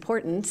think it's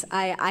important.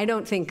 I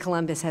don't think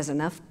Columbus has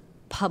enough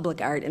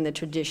public art in the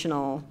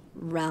traditional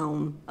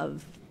realm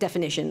of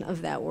definition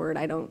of that word.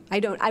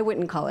 I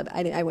wouldn't call it,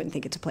 I wouldn't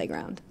think it's a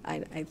playground.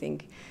 I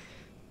think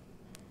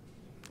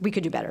we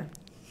could do better.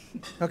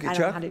 Okay, I Chuck?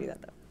 don't know how to do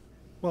that, though.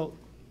 Well,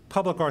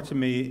 public art to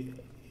me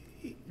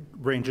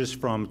ranges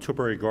from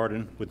Tilbury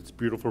Garden with its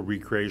beautiful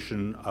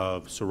recreation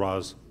of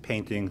Seurat's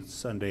painting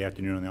Sunday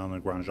afternoon on the island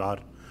of Grand Jade,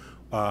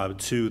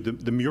 to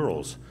the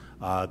murals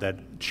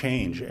that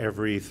change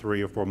every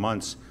 3 or 4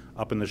 months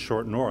up in the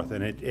short north,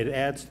 and it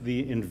adds to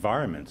the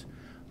environment.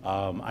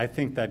 I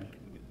think that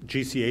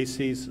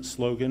GCAC's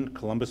slogan,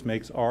 Columbus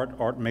makes art,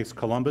 art makes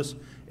Columbus,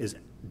 is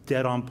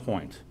dead on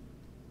point.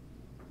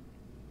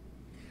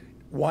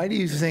 Why do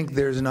you think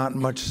there's not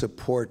much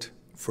support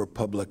for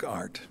public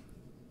art?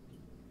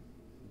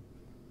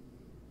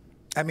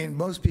 I mean,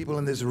 most people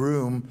in this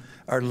room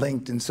are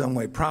linked in some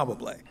way,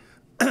 probably,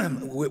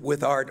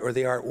 with art or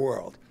the art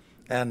world,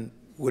 and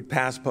would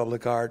pass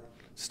public art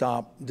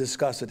stop,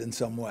 discuss it in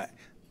some way.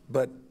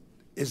 But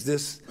is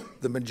this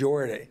the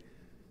majority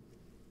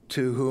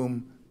to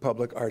whom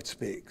public art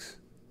speaks?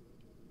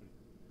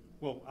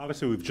 Well,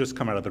 obviously, we've just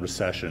come out of the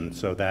recession,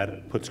 so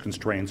that puts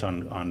constraints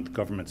on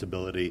government's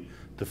ability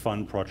to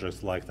fund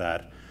projects like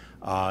that.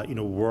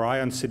 Were I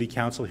on city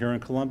council here in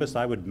Columbus,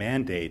 I would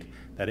mandate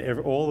that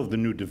all of the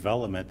new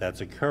development that's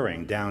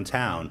occurring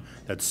downtown,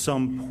 that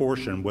some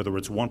portion, whether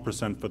it's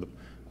 1% for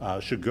the,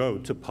 should go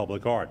to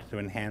public art to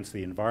enhance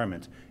the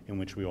environment in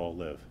which we all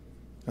live.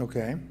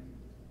 Okay.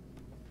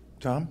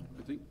 Tom?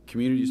 I think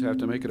communities have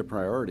to make it a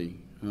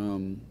priority.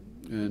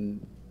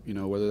 And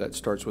whether that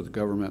starts with the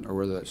government or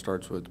whether that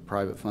starts with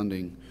private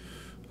funding,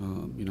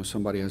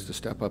 somebody has to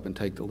step up and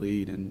take the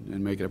lead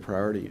and make it a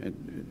priority.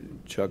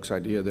 And Chuck's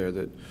idea there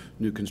that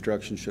new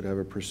construction should have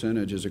a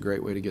percentage is a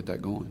great way to get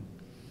that going.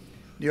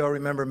 Do you all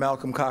remember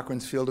Malcolm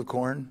Cochran's Field of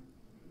Corn?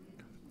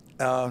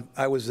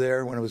 I was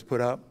there when it was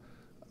put up,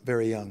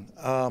 very young.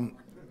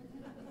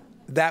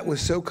 That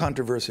was so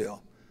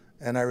controversial.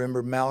 And I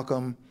remember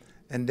Malcolm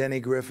and Denny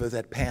Griffith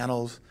at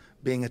panels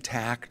being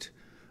attacked.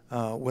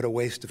 What a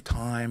waste of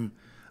time.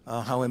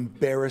 How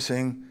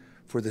embarrassing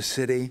for the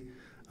city.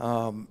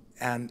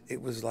 And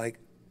it was like,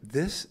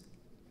 this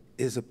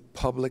is a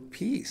public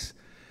piece.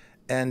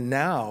 And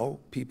now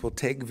people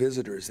take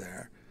visitors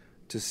there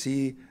to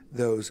see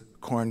those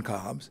corn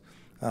cobs.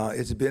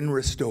 It's been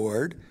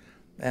restored,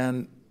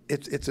 and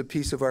it's a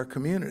piece of our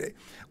community.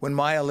 When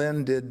Maya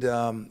Lin did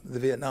the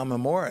Vietnam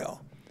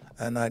Memorial,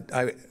 and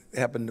I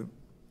happened to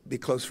be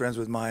close friends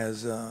with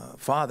Maya's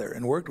father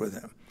and worked with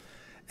him,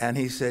 and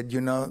he said,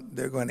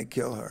 they're going to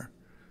kill her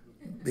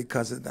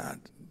because of that.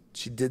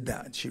 She did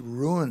that. She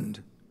ruined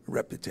her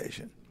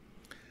reputation.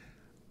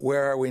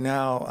 Where are we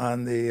now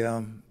on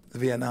the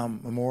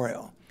Vietnam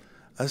Memorial?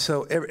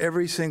 So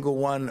every single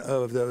one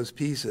of those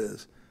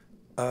pieces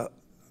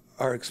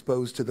are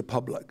exposed to the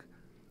public,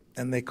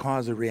 and they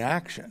cause a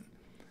reaction.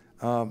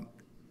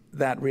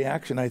 That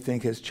reaction, I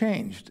think, has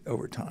changed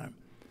over time.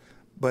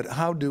 But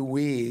how do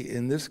we,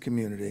 in this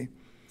community,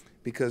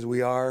 because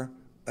we are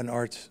an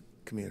arts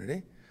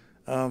community,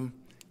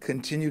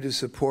 continue to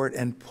support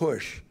and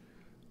push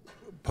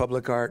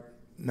public art,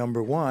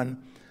 number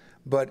one,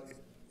 but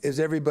is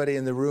everybody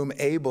in the room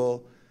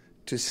able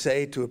to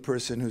say to a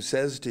person who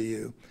says to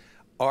you,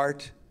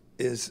 art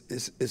is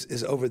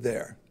over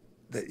there,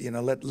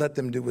 that, let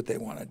them do what they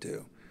want to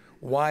do?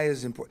 Why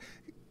is it important?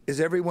 Is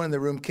everyone in the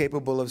room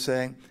capable of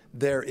saying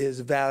there is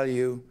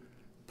value,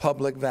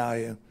 public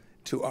value,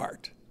 to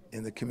art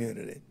in the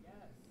community?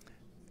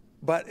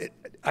 But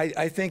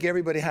I think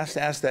everybody has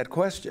to ask that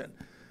question,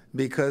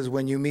 because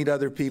when you meet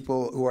other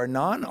people who are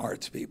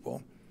non-arts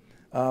people,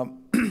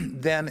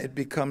 then it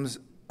becomes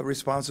a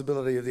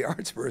responsibility of the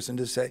arts person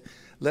to say,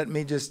 let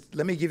me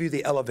give you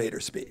the elevator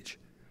speech,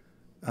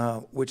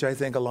 which I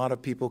think a lot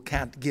of people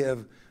can't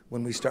give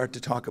when we start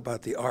to talk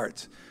about the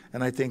arts.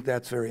 And I think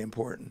that's very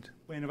important.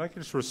 Wayne, if I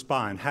could just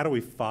respond, how do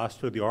we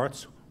foster the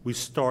arts? We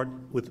start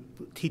with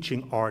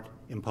teaching art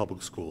in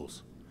public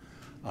schools.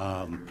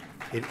 Joy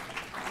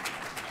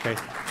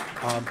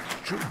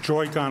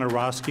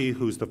Gonorowski,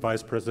 who's the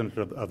vice president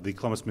of the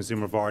Columbus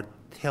Museum of Art,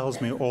 tells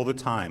me all the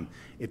time,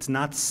 it's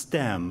not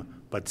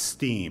STEM, but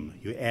STEAM.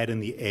 You add in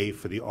the A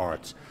for the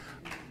arts.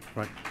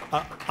 Right.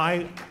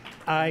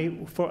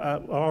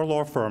 Our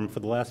law firm for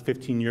the last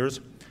 15 years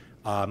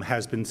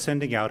has been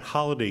sending out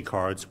holiday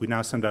cards. We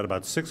now send out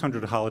about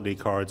 600 holiday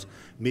cards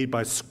made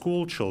by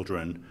school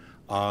children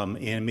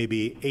in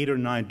maybe 8 or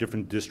 9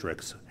 different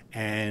districts.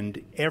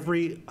 And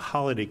every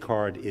holiday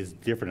card is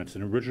different. It's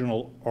an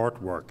original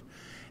artwork.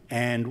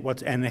 And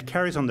it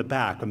carries on the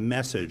back a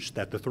message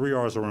that the 3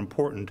 R's are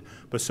important,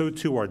 but so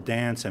too are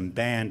dance and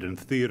band and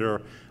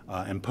theater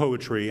and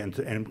poetry,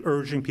 and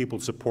urging people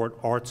to support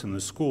arts in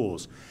the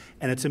schools.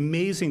 And it's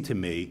amazing to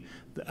me,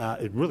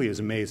 it really is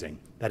amazing,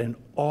 that in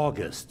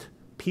August,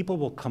 people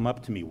will come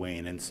up to me,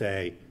 Wayne, and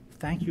say,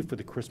 thank you for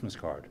the Christmas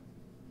card.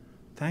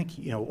 Thank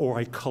you, or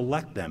I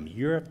collect them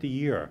year after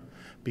year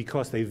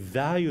because they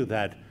value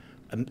that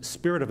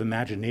spirit of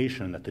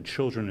imagination that the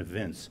children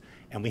evince.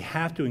 And we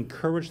have to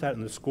encourage that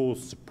in the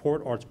schools,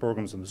 support arts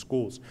programs in the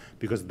schools,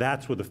 because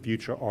that's where the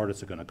future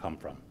artists are going to come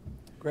from.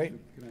 Great.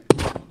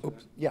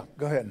 Oops. Yeah,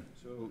 go ahead.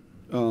 So,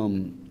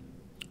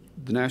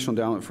 the National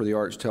Endowment for the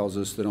Arts tells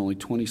us that only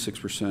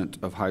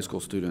 26% of high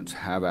school students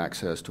have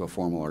access to a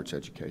formal arts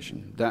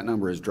education. That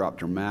number has dropped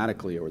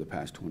dramatically over the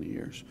past 20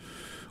 years.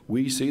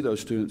 We see those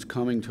students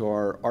coming to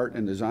our art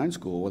and design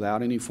school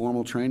without any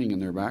formal training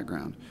in their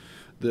background.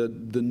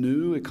 The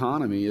new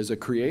economy is a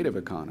creative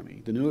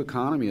economy. The new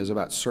economy is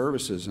about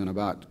services and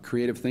about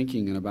creative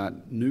thinking and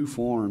about new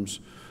forms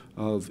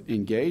of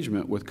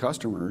engagement with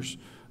customers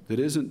that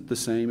isn't the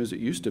same as it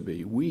used to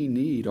be. We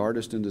need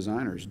artists and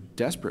designers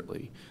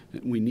desperately.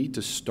 We need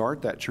to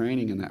start that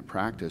training and that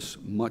practice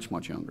much,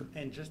 much younger.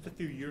 And just a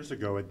few years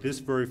ago at this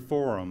very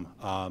forum,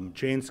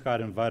 Jane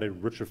Scott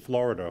invited Richard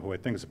Florida, who I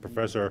think is a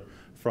professor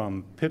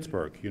from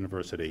Pittsburgh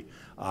University,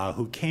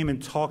 who came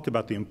and talked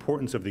about the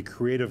importance of the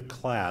creative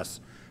class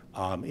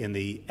in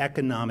the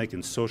economic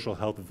and social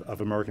health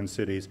of American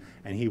cities,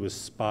 and he was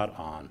spot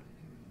on.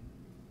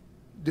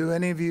 Do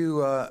any of you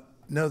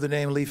know the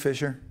name Lee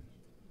Fisher?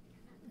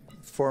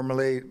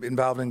 Formerly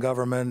involved in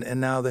government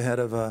and now the head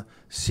of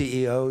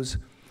CEOs.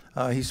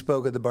 He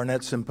spoke at the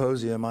Barnett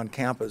Symposium on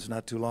campus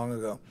not too long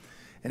ago,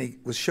 and he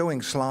was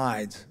showing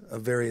slides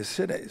of various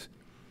cities.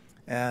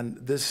 And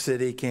this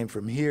city came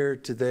from here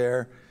to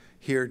there,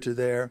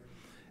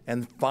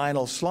 and the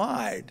final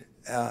slide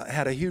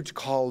had a huge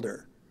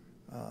cauldron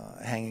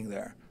hanging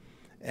there,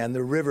 and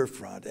the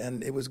riverfront,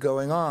 and it was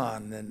going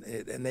on,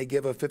 and they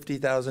give a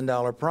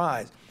 $50,000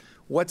 prize.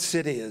 What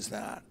city is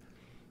that?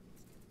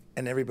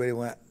 And everybody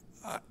went,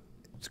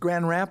 it's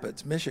Grand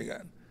Rapids,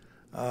 Michigan,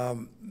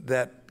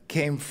 that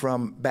came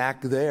from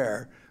back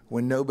there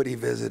when nobody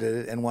visited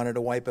it and wanted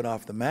to wipe it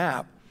off the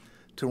map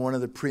to one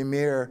of the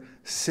premier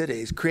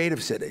cities,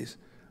 creative cities,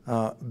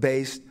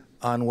 based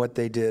on what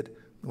they did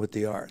with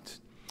the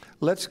arts.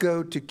 Let's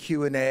go to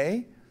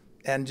Q&A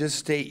and just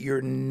state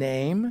your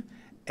name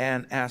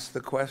and ask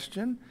the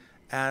question,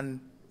 and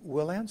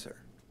we'll answer.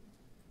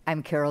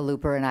 I'm Carol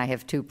Looper, and I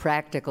have two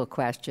practical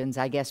questions,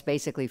 I guess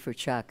basically for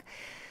Chuck.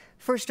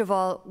 First of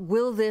all,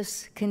 will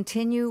this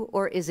continue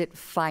or is it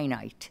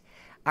finite?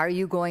 Are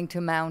you going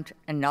to mount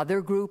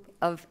another group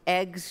of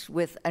eggs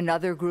with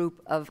another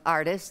group of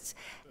artists?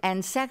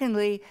 And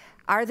secondly,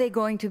 are they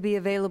going to be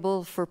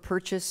available for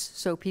purchase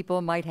so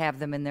people might have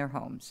them in their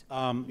homes?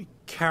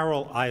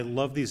 Carol, I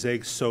love these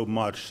eggs so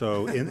much.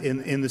 So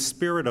in the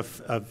spirit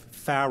of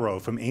Pharaoh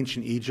from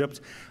ancient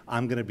Egypt,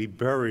 I'm going to be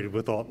buried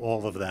with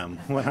all of them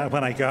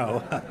when I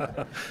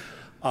go.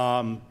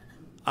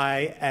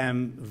 I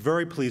am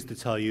very pleased to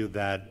tell you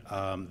that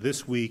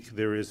this week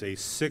there is a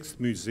sixth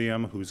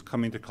museum who's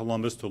coming to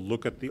Columbus to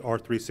look at the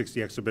Art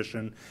 360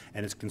 exhibition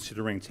and is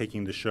considering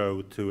taking the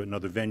show to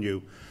another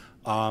venue.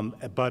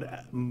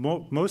 But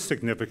most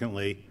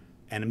significantly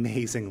and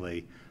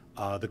amazingly,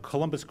 the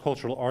Columbus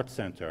Cultural Arts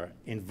Center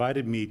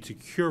invited me to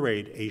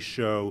curate a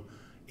show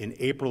in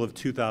April of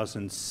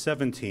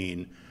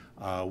 2017,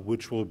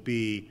 which will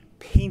be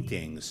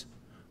paintings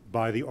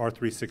by the Art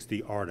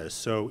 360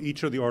 artists. So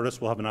each of the artists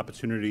will have an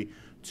opportunity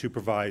to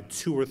provide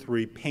 2 or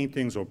 3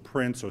 paintings or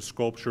prints or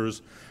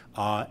sculptures,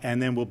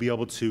 and then we'll be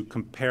able to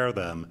compare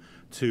them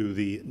to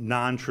the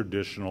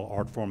non-traditional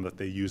art form that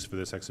they use for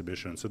this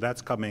exhibition. So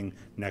that's coming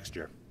next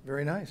year.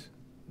 Very nice.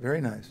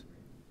 Very nice.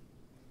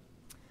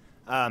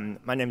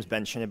 My name is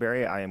Ben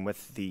Chinnaberry. I am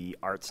with the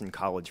Arts and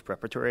College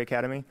Preparatory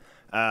Academy.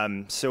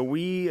 So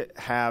we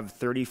have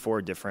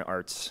 34 different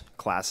arts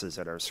classes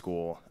at our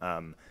school.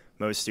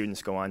 Most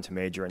students go on to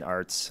major in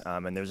arts,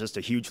 and there's just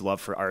a huge love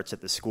for arts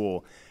at the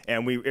school,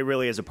 and it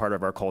really is a part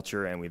of our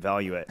culture, and we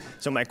value it.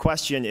 So my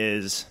question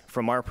is,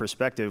 from our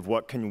perspective,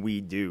 what can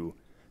we do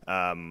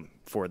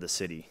for the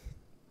city?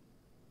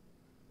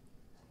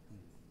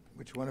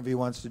 Which one of you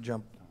wants to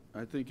jump?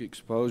 I think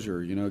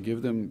exposure, you know,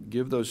 give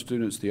those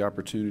students the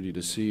opportunity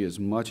to see as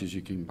much as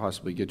you can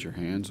possibly get your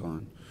hands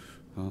on.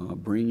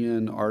 Bring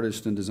in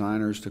artists and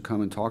designers to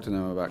come and talk to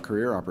them about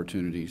career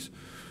opportunities.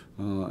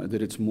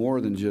 That it's more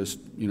than just,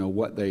 you know,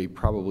 what they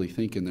probably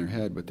think in their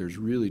head, but there's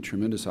really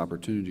tremendous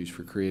opportunities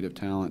for creative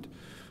talent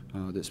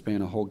that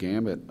span a whole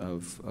gambit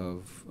of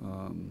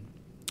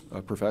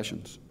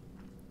professions.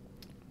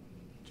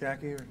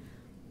 Jackie?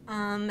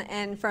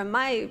 And from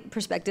my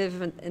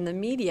perspective in the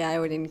media, I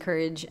would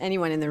encourage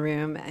anyone in the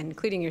room,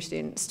 including your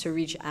students, to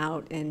reach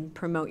out and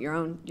promote your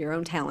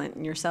own talent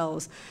and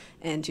yourselves,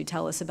 and to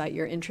tell us about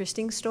your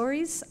interesting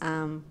stories.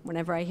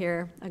 Whenever I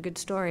hear a good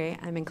story,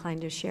 I'm inclined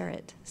to share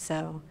it.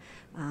 So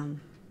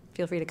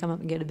feel free to come up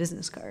and get a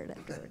business card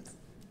afterwards.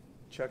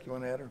 Chuck, you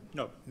want to add? Or?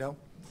 No. No?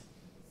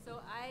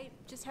 So I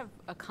just have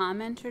a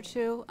comment or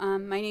two.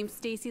 My name's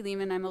Stacy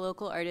Lehman. I'm a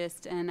local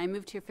artist, and I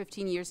moved here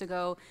 15 years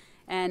ago.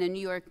 And a New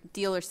York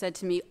dealer said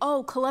to me,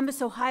 "Oh,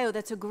 Columbus, Ohio,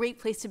 that's a great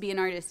place to be an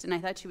artist." And I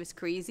thought she was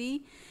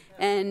crazy.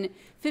 And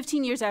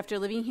 15 years after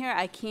living here,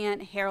 I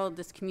can't herald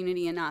this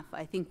community enough.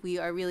 I think we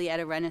are really at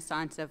a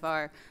renaissance of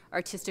our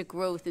artistic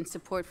growth and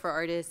support for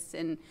artists.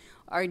 And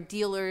our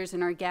dealers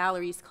and our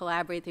galleries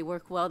collaborate. They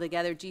work well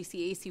together.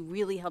 GCAC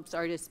really helps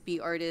artists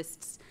be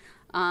artists.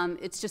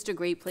 It's just a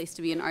great place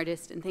to be an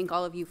artist. And thank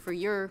all of you for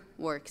your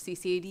work,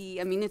 CCAD.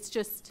 I mean,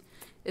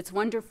 it's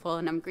wonderful,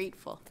 and I'm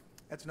grateful.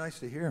 That's nice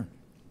to hear.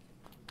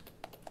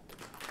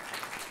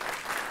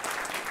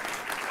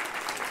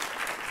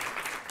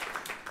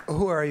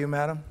 Who are you,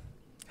 madam?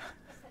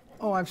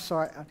 Oh, I'm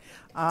sorry.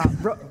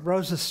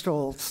 Rosa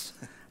Stoltz.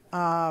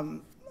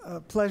 A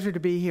pleasure to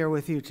be here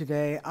with you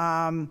today.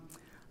 I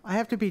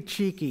have to be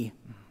cheeky,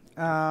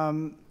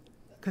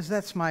 because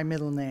that's my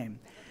middle name.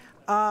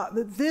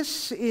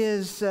 This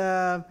is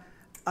an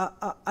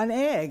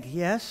egg,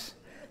 yes?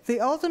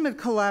 The ultimate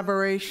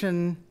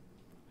collaboration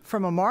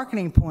from a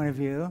marketing point of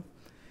view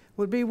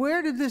would be,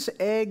 where did this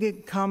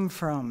egg come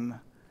from?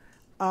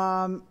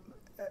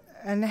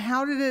 And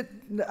how did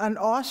an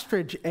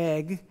ostrich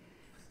egg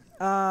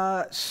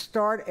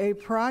start a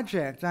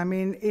project? I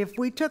mean, if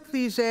we took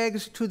these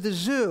eggs to the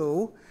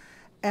zoo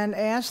and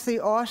asked the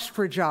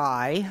ostrich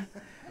eye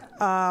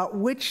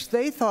which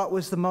they thought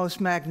was the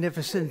most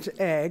magnificent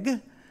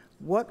egg,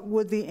 what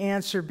would the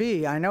answer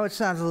be? I know it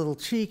sounds a little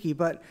cheeky,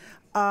 but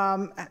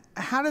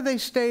how do they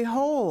stay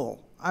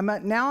whole?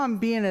 Now I'm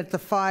being at the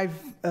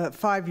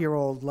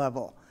five-year-old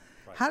level.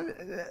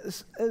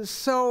 Right.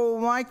 So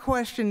my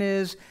question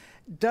is,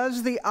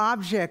 does the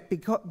object,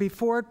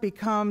 before it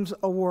becomes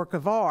a work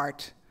of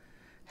art,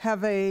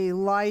 have a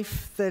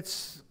life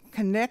that's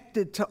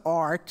connected to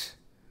art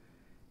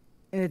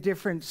in a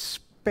different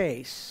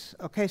space?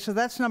 Okay, so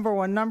that's number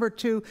one. Number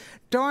two,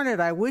 darn it,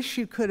 I wish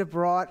you could have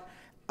brought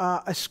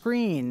a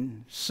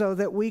screen so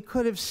that we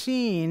could have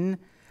seen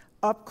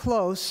up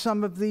close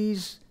some of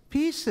these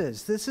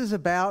pieces. This is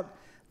about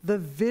the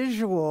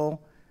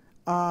visual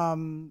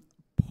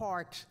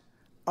part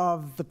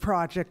of the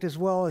project as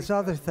well as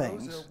other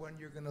things. Rosa, when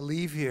you're going to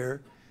leave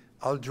here,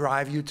 I'll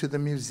drive you to the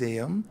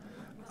museum.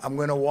 I'm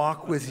going to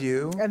walk with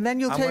you. And then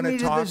you'll take me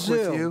to the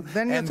zoo. With you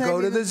then you'll and take go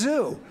me to the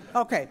zoo.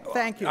 Okay,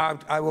 thank you.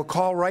 I will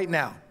call right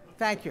now.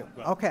 Thank you.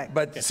 Okay.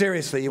 But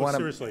seriously, you want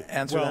to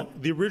answer that? Well,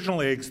 the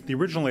original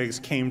eggs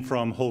came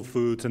from Whole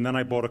Foods, and then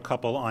I bought a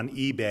couple on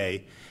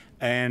eBay.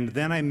 And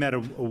then I met a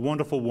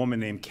wonderful woman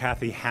named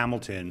Kathy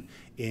Hamilton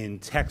in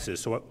Texas.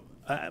 So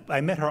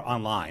I met her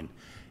online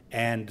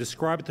and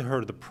described to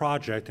her the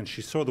project, and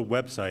she saw the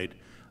website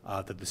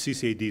that the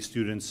CCAD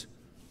students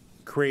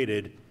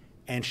created,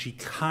 and she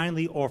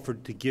kindly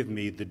offered to give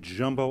me the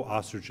jumbo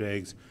ostrich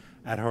eggs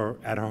at her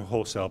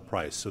wholesale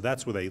price. So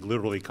that's where they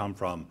literally come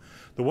from.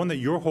 The one that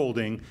you're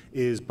holding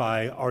is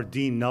by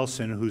Ardeen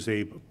Nelson, who's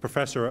a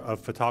professor of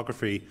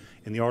photography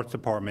in the arts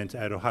department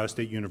at Ohio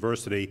State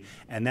University,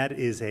 and that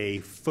is a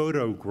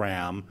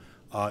photogram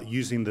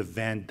using the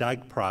Van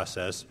Dyke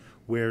process,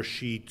 where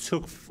she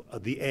took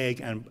the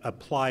egg and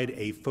applied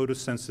a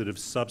photosensitive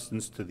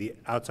substance to the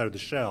outside of the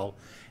shell,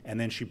 and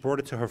then she brought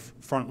it to her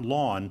front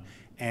lawn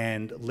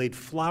and laid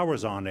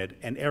flowers on it,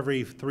 and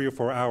every 3 or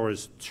 4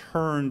 hours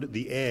turned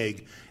the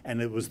egg,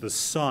 and it was the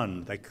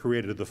sun that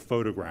created the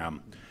photogram.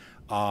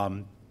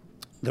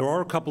 There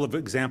are a couple of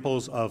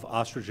examples of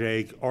ostrich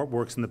egg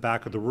artworks in the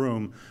back of the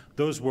room.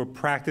 Those were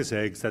practice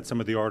eggs that some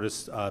of the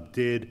artists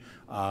did.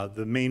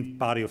 The main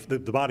body of the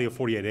body of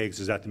 48 eggs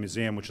is at the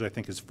museum, which I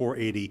think is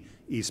 480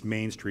 East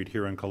Main Street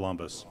here in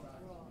Columbus.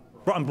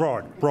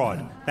 Broad.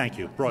 Thank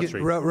you. Broad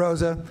Street.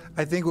 Rosa,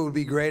 I think what would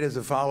be great as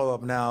a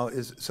follow-up now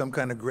is some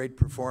kind of great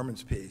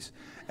performance piece.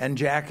 And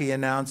Jackie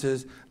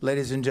announces,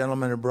 ladies and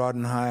gentlemen of Broad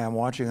and High, I'm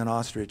watching an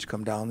ostrich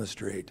come down the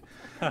street.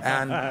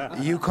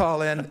 And you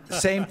call in,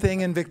 same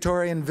thing in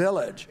Victorian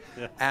Village.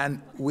 And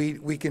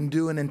we can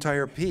do an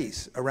entire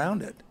piece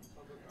around it.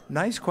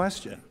 Nice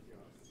question.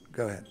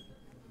 Go ahead.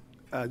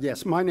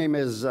 Yes, my name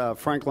is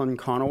Franklin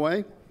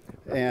Conaway,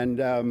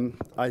 and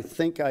I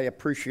think I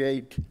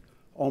appreciate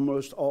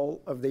almost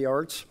all of the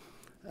arts,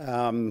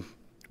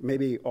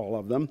 maybe all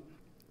of them.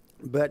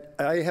 But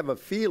I have a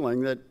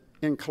feeling that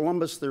in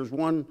Columbus there's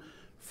one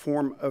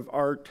form of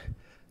art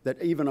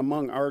that even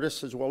among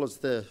artists as well as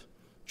the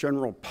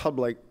general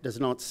public does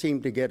not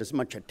seem to get as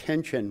much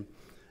attention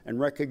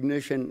and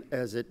recognition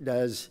as it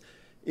does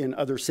in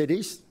other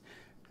cities.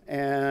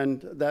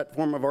 And that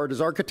form of art is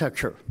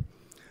architecture.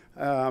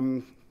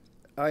 I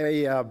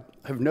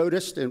have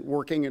noticed in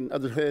working in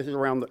other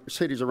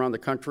cities around the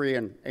country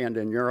and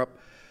in Europe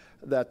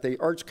that the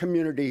arts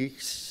community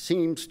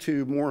seems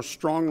to more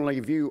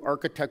strongly view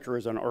architecture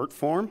as an art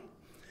form,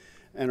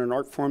 and an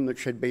art form that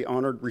should be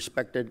honored,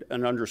 respected,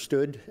 and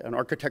understood. And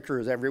architecture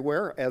is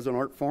everywhere as an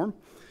art form.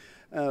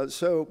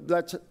 So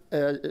that's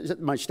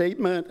my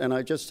statement, and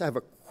I just have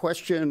a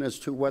question as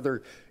to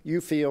whether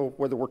you feel,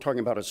 whether we're talking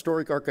about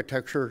historic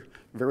architecture,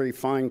 very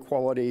fine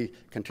quality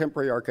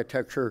contemporary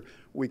architecture,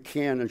 we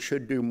can and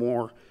should do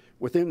more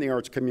within the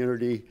arts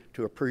community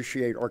to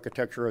appreciate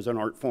architecture as an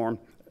art form,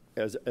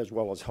 as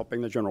well as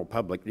helping the general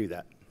public do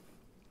that.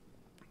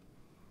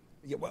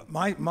 Yeah, well,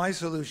 my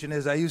solution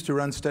is I used to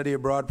run study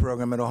abroad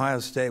program at Ohio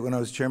State when I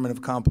was chairman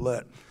of Comp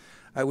Lit.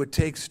 I would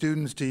take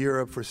students to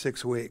Europe for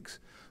 6 weeks.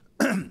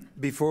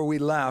 Before we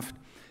left,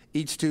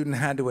 each student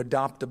had to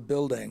adopt a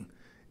building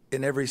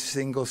in every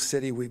single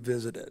city we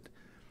visited.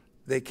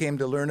 They came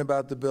to learn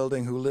about the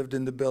building, who lived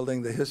in the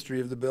building, the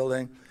history of the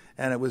building,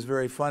 and it was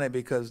very funny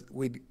because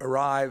we'd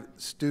arrive,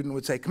 student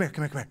would say, come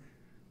here.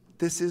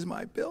 This is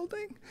my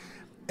building.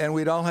 And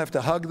we'd all have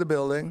to hug the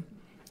building.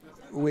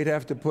 We'd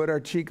have to put our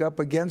cheek up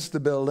against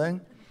the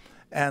building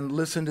and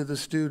listen to the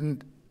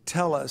student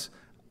tell us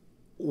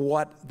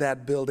what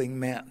that building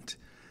meant.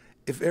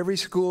 If every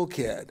school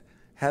kid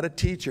had a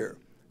teacher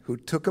who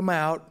took them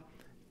out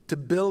to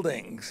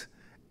buildings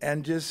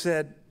and just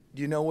said,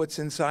 do you know what's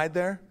inside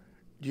there?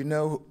 Do you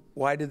know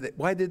why did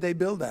they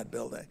build that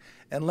building?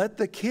 And let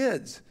the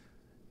kids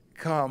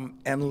come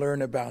and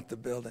learn about the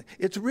building.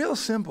 It's real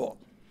simple.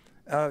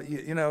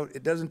 You know,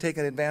 it doesn't take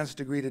an advanced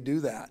degree to do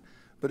that,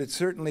 but it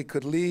certainly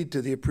could lead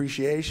to the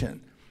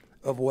appreciation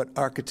of what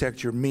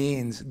architecture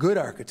means, good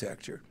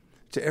architecture,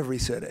 to every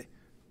city,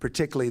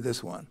 particularly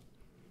this one.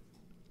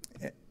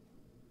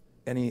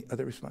 Any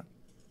other response?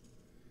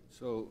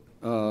 So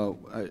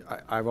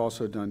I've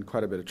also done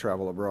quite a bit of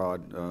travel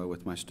abroad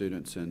with my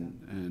students,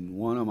 and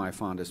one of my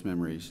fondest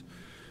memories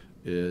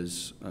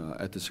is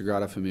at the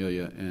Sagrada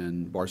Familia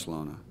in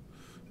Barcelona,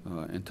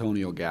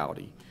 Antonio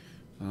Gaudi.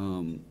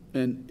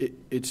 And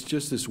it's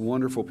just this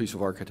wonderful piece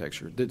of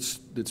architecture that's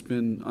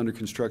been under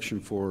construction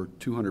for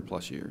 200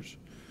 plus years.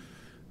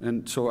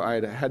 And so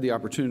I had the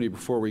opportunity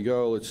before we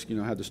go, let's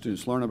have the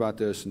students learn about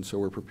this, and so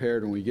we're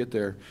prepared when we get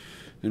there.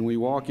 And we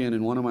walk in,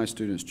 and one of my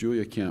students,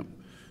 Julia Kemp,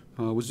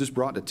 was just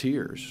brought to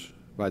tears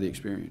by the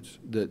experience.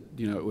 That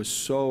it was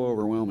so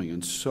overwhelming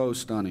and so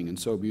stunning and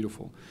so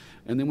beautiful.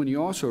 And then when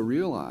you also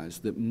realize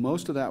that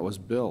most of that was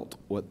built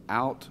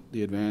without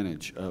the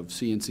advantage of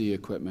CNC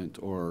equipment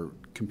or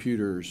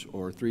computers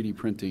or 3D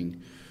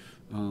printing,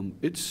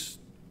 it's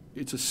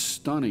a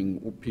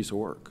stunning piece of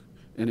work,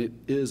 and it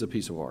is a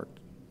piece of art.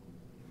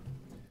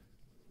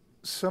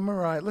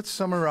 Let's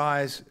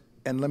summarize,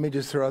 and let me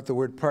just throw out the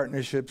word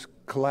partnerships,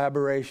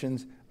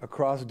 collaborations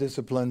across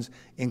disciplines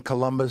in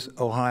Columbus,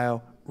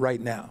 Ohio,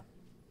 right now.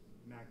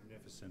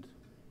 Magnificent.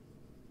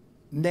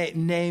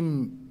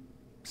 Name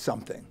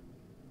something.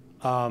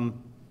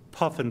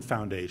 Puffin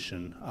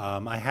Foundation.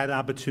 I had an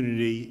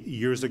opportunity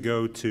years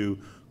ago to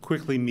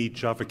quickly meet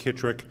Jaffa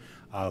Kittrick,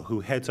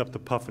 who heads up the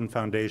Puffin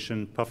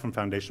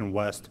Foundation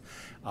West,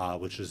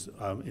 which is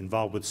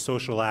involved with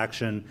social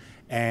action,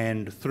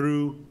 and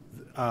through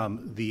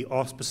the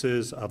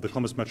auspices of the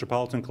Columbus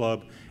Metropolitan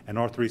Club and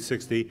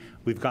R360,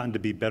 we've gotten to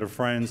be better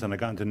friends, and I've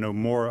gotten to know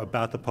more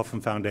about the Puffin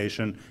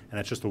Foundation, and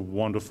it's just a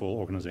wonderful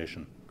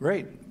organization.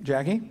 Great.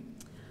 Jackie?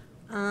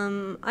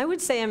 I would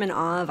say I'm in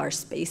awe of our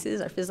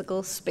spaces, our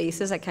physical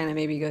spaces. That kind of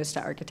maybe goes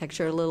to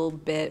architecture a little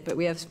bit, but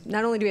we have,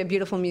 not only do we have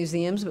beautiful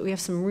museums, but we have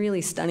some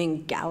really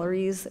stunning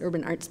galleries.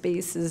 Urban Art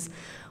Space is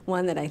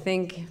one that I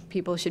think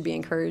people should be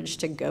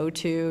encouraged to go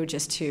to,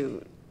 just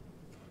to,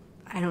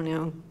 I don't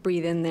know,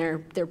 breathe in their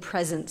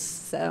presence.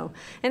 So,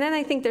 and then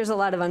I think there's a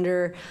lot of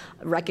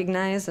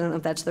under-recognized, I don't know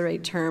if that's the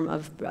right term,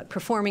 of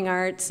performing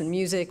arts and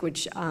music,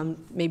 which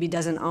maybe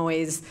doesn't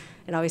always,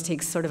 it always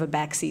takes sort of a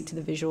backseat to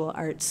the visual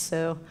arts.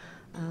 So.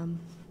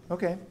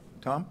 Okay.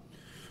 Tom?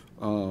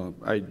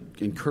 I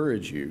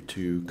encourage you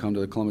to come to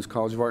the Columbus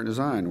College of Art and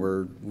Design.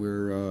 We're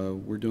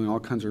doing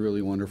all kinds of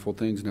really wonderful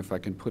things, and if I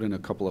can put in a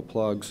couple of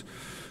plugs,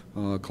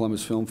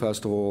 Columbus Film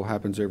Festival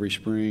happens every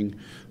spring,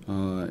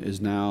 is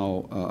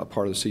now a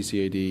part of the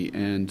CCAD,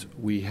 and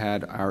we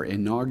had our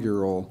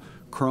inaugural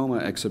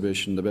Chroma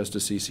exhibition, The Best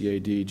of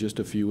CCAD, just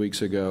a few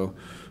weeks ago.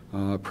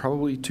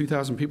 Probably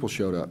 2,000 people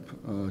showed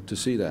up to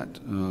see that,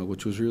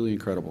 which was really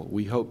incredible.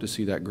 We hope to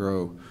see that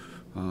grow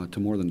to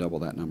more than double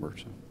that number.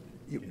 So.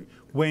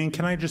 Wayne,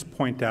 can I just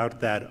point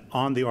out that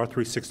on the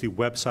R360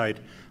 website,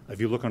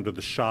 if you look under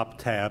the Shop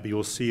tab,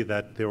 you'll see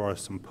that there are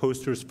some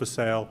posters for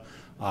sale,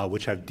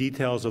 which have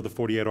details of the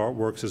 48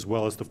 artworks as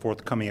well as the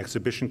forthcoming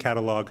exhibition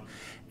catalog.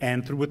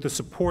 And with the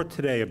support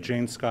today of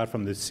Jane Scott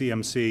from the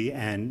CMC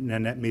and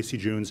Nanette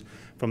Macy-Junes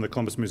from the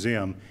Columbus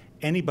Museum,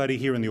 anybody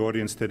here in the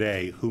audience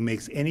today who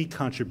makes any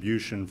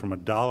contribution from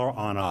 $1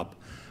 on up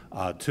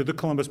to the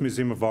Columbus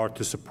Museum of Art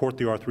to support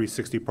the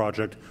R360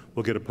 project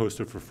will get a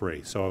poster for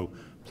free. So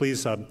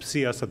please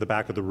see us at the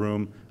back of the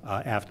room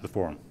after the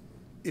forum.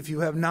 If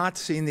you have not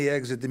seen the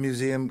eggs at the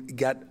museum,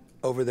 get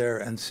over there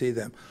and see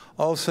them.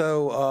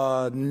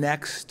 Also,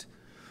 next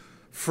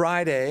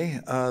Friday,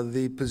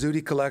 the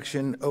Pizzuti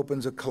Collection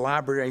opens a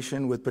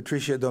collaboration with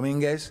Patricia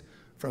Dominguez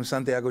from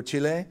Santiago,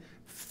 Chile,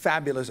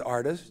 fabulous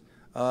artist.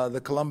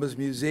 The Columbus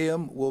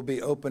Museum will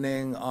be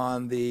opening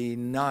on the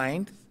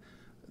 9th,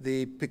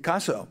 the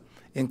Picasso,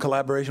 in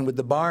collaboration with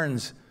the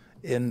Barnes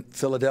in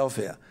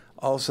Philadelphia.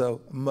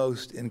 Also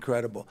most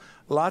incredible.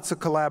 Lots of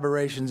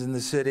collaborations in the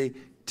city.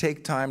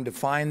 Take time to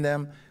find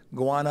them.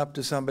 Go on up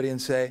to somebody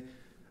and say,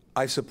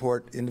 I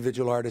support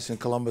individual artists in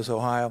Columbus,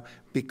 Ohio,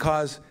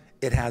 because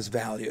it has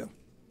value.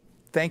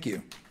 Thank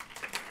you.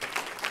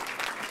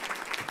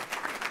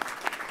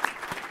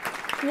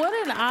 What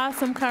an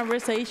awesome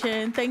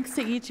conversation. Thanks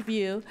to each of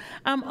you.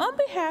 On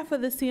behalf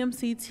of the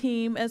CMC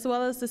team, as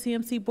well as the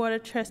CMC Board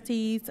of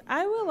Trustees,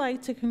 I would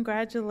like to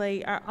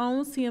congratulate our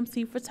own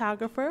CMC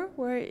photographer.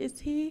 Where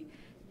is he?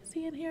 Is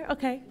he in here?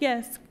 Okay,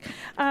 yes.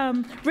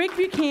 Rick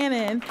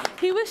Buchanan.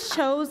 He was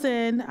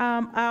chosen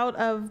out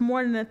of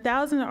more than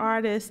 1,000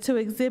 artists to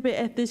exhibit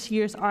at this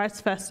year's Arts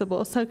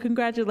Festival. So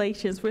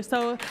congratulations. We're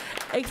so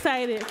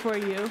excited for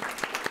you.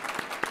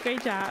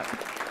 Great job.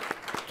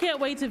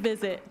 Can't wait to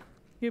visit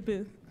your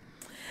booth.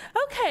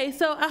 Okay,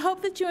 so I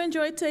hope that you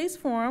enjoyed today's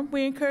forum.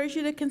 We encourage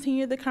you to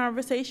continue the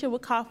conversation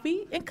with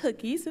coffee and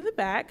cookies in the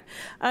back.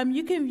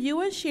 You can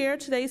view and share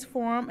today's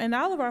forum and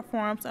all of our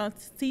forums on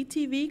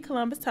CTV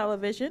Columbus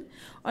Television,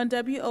 on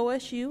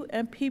WOSU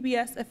and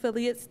PBS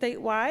affiliates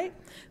statewide,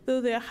 through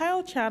the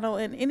Ohio channel,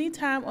 and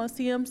anytime on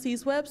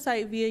CMC's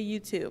website via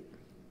YouTube.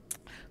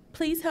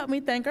 Please help me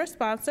thank our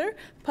sponsor,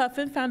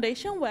 Puffin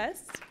Foundation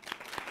West.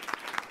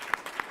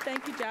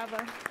 Thank you,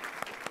 Java.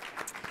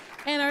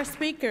 And our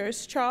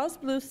speakers, Charles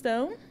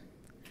Bluestone,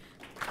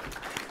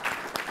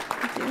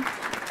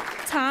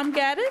 Tom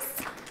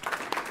Gattis,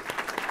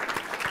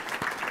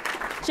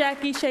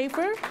 Jackie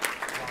Shafer,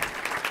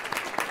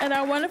 and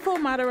our wonderful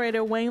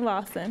moderator, Wayne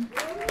Lawson.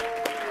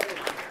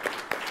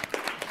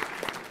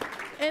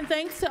 And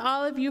thanks to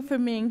all of you for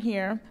being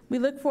here. We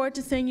look forward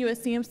to seeing you at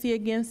CMC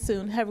again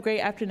soon. Have a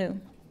great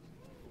afternoon.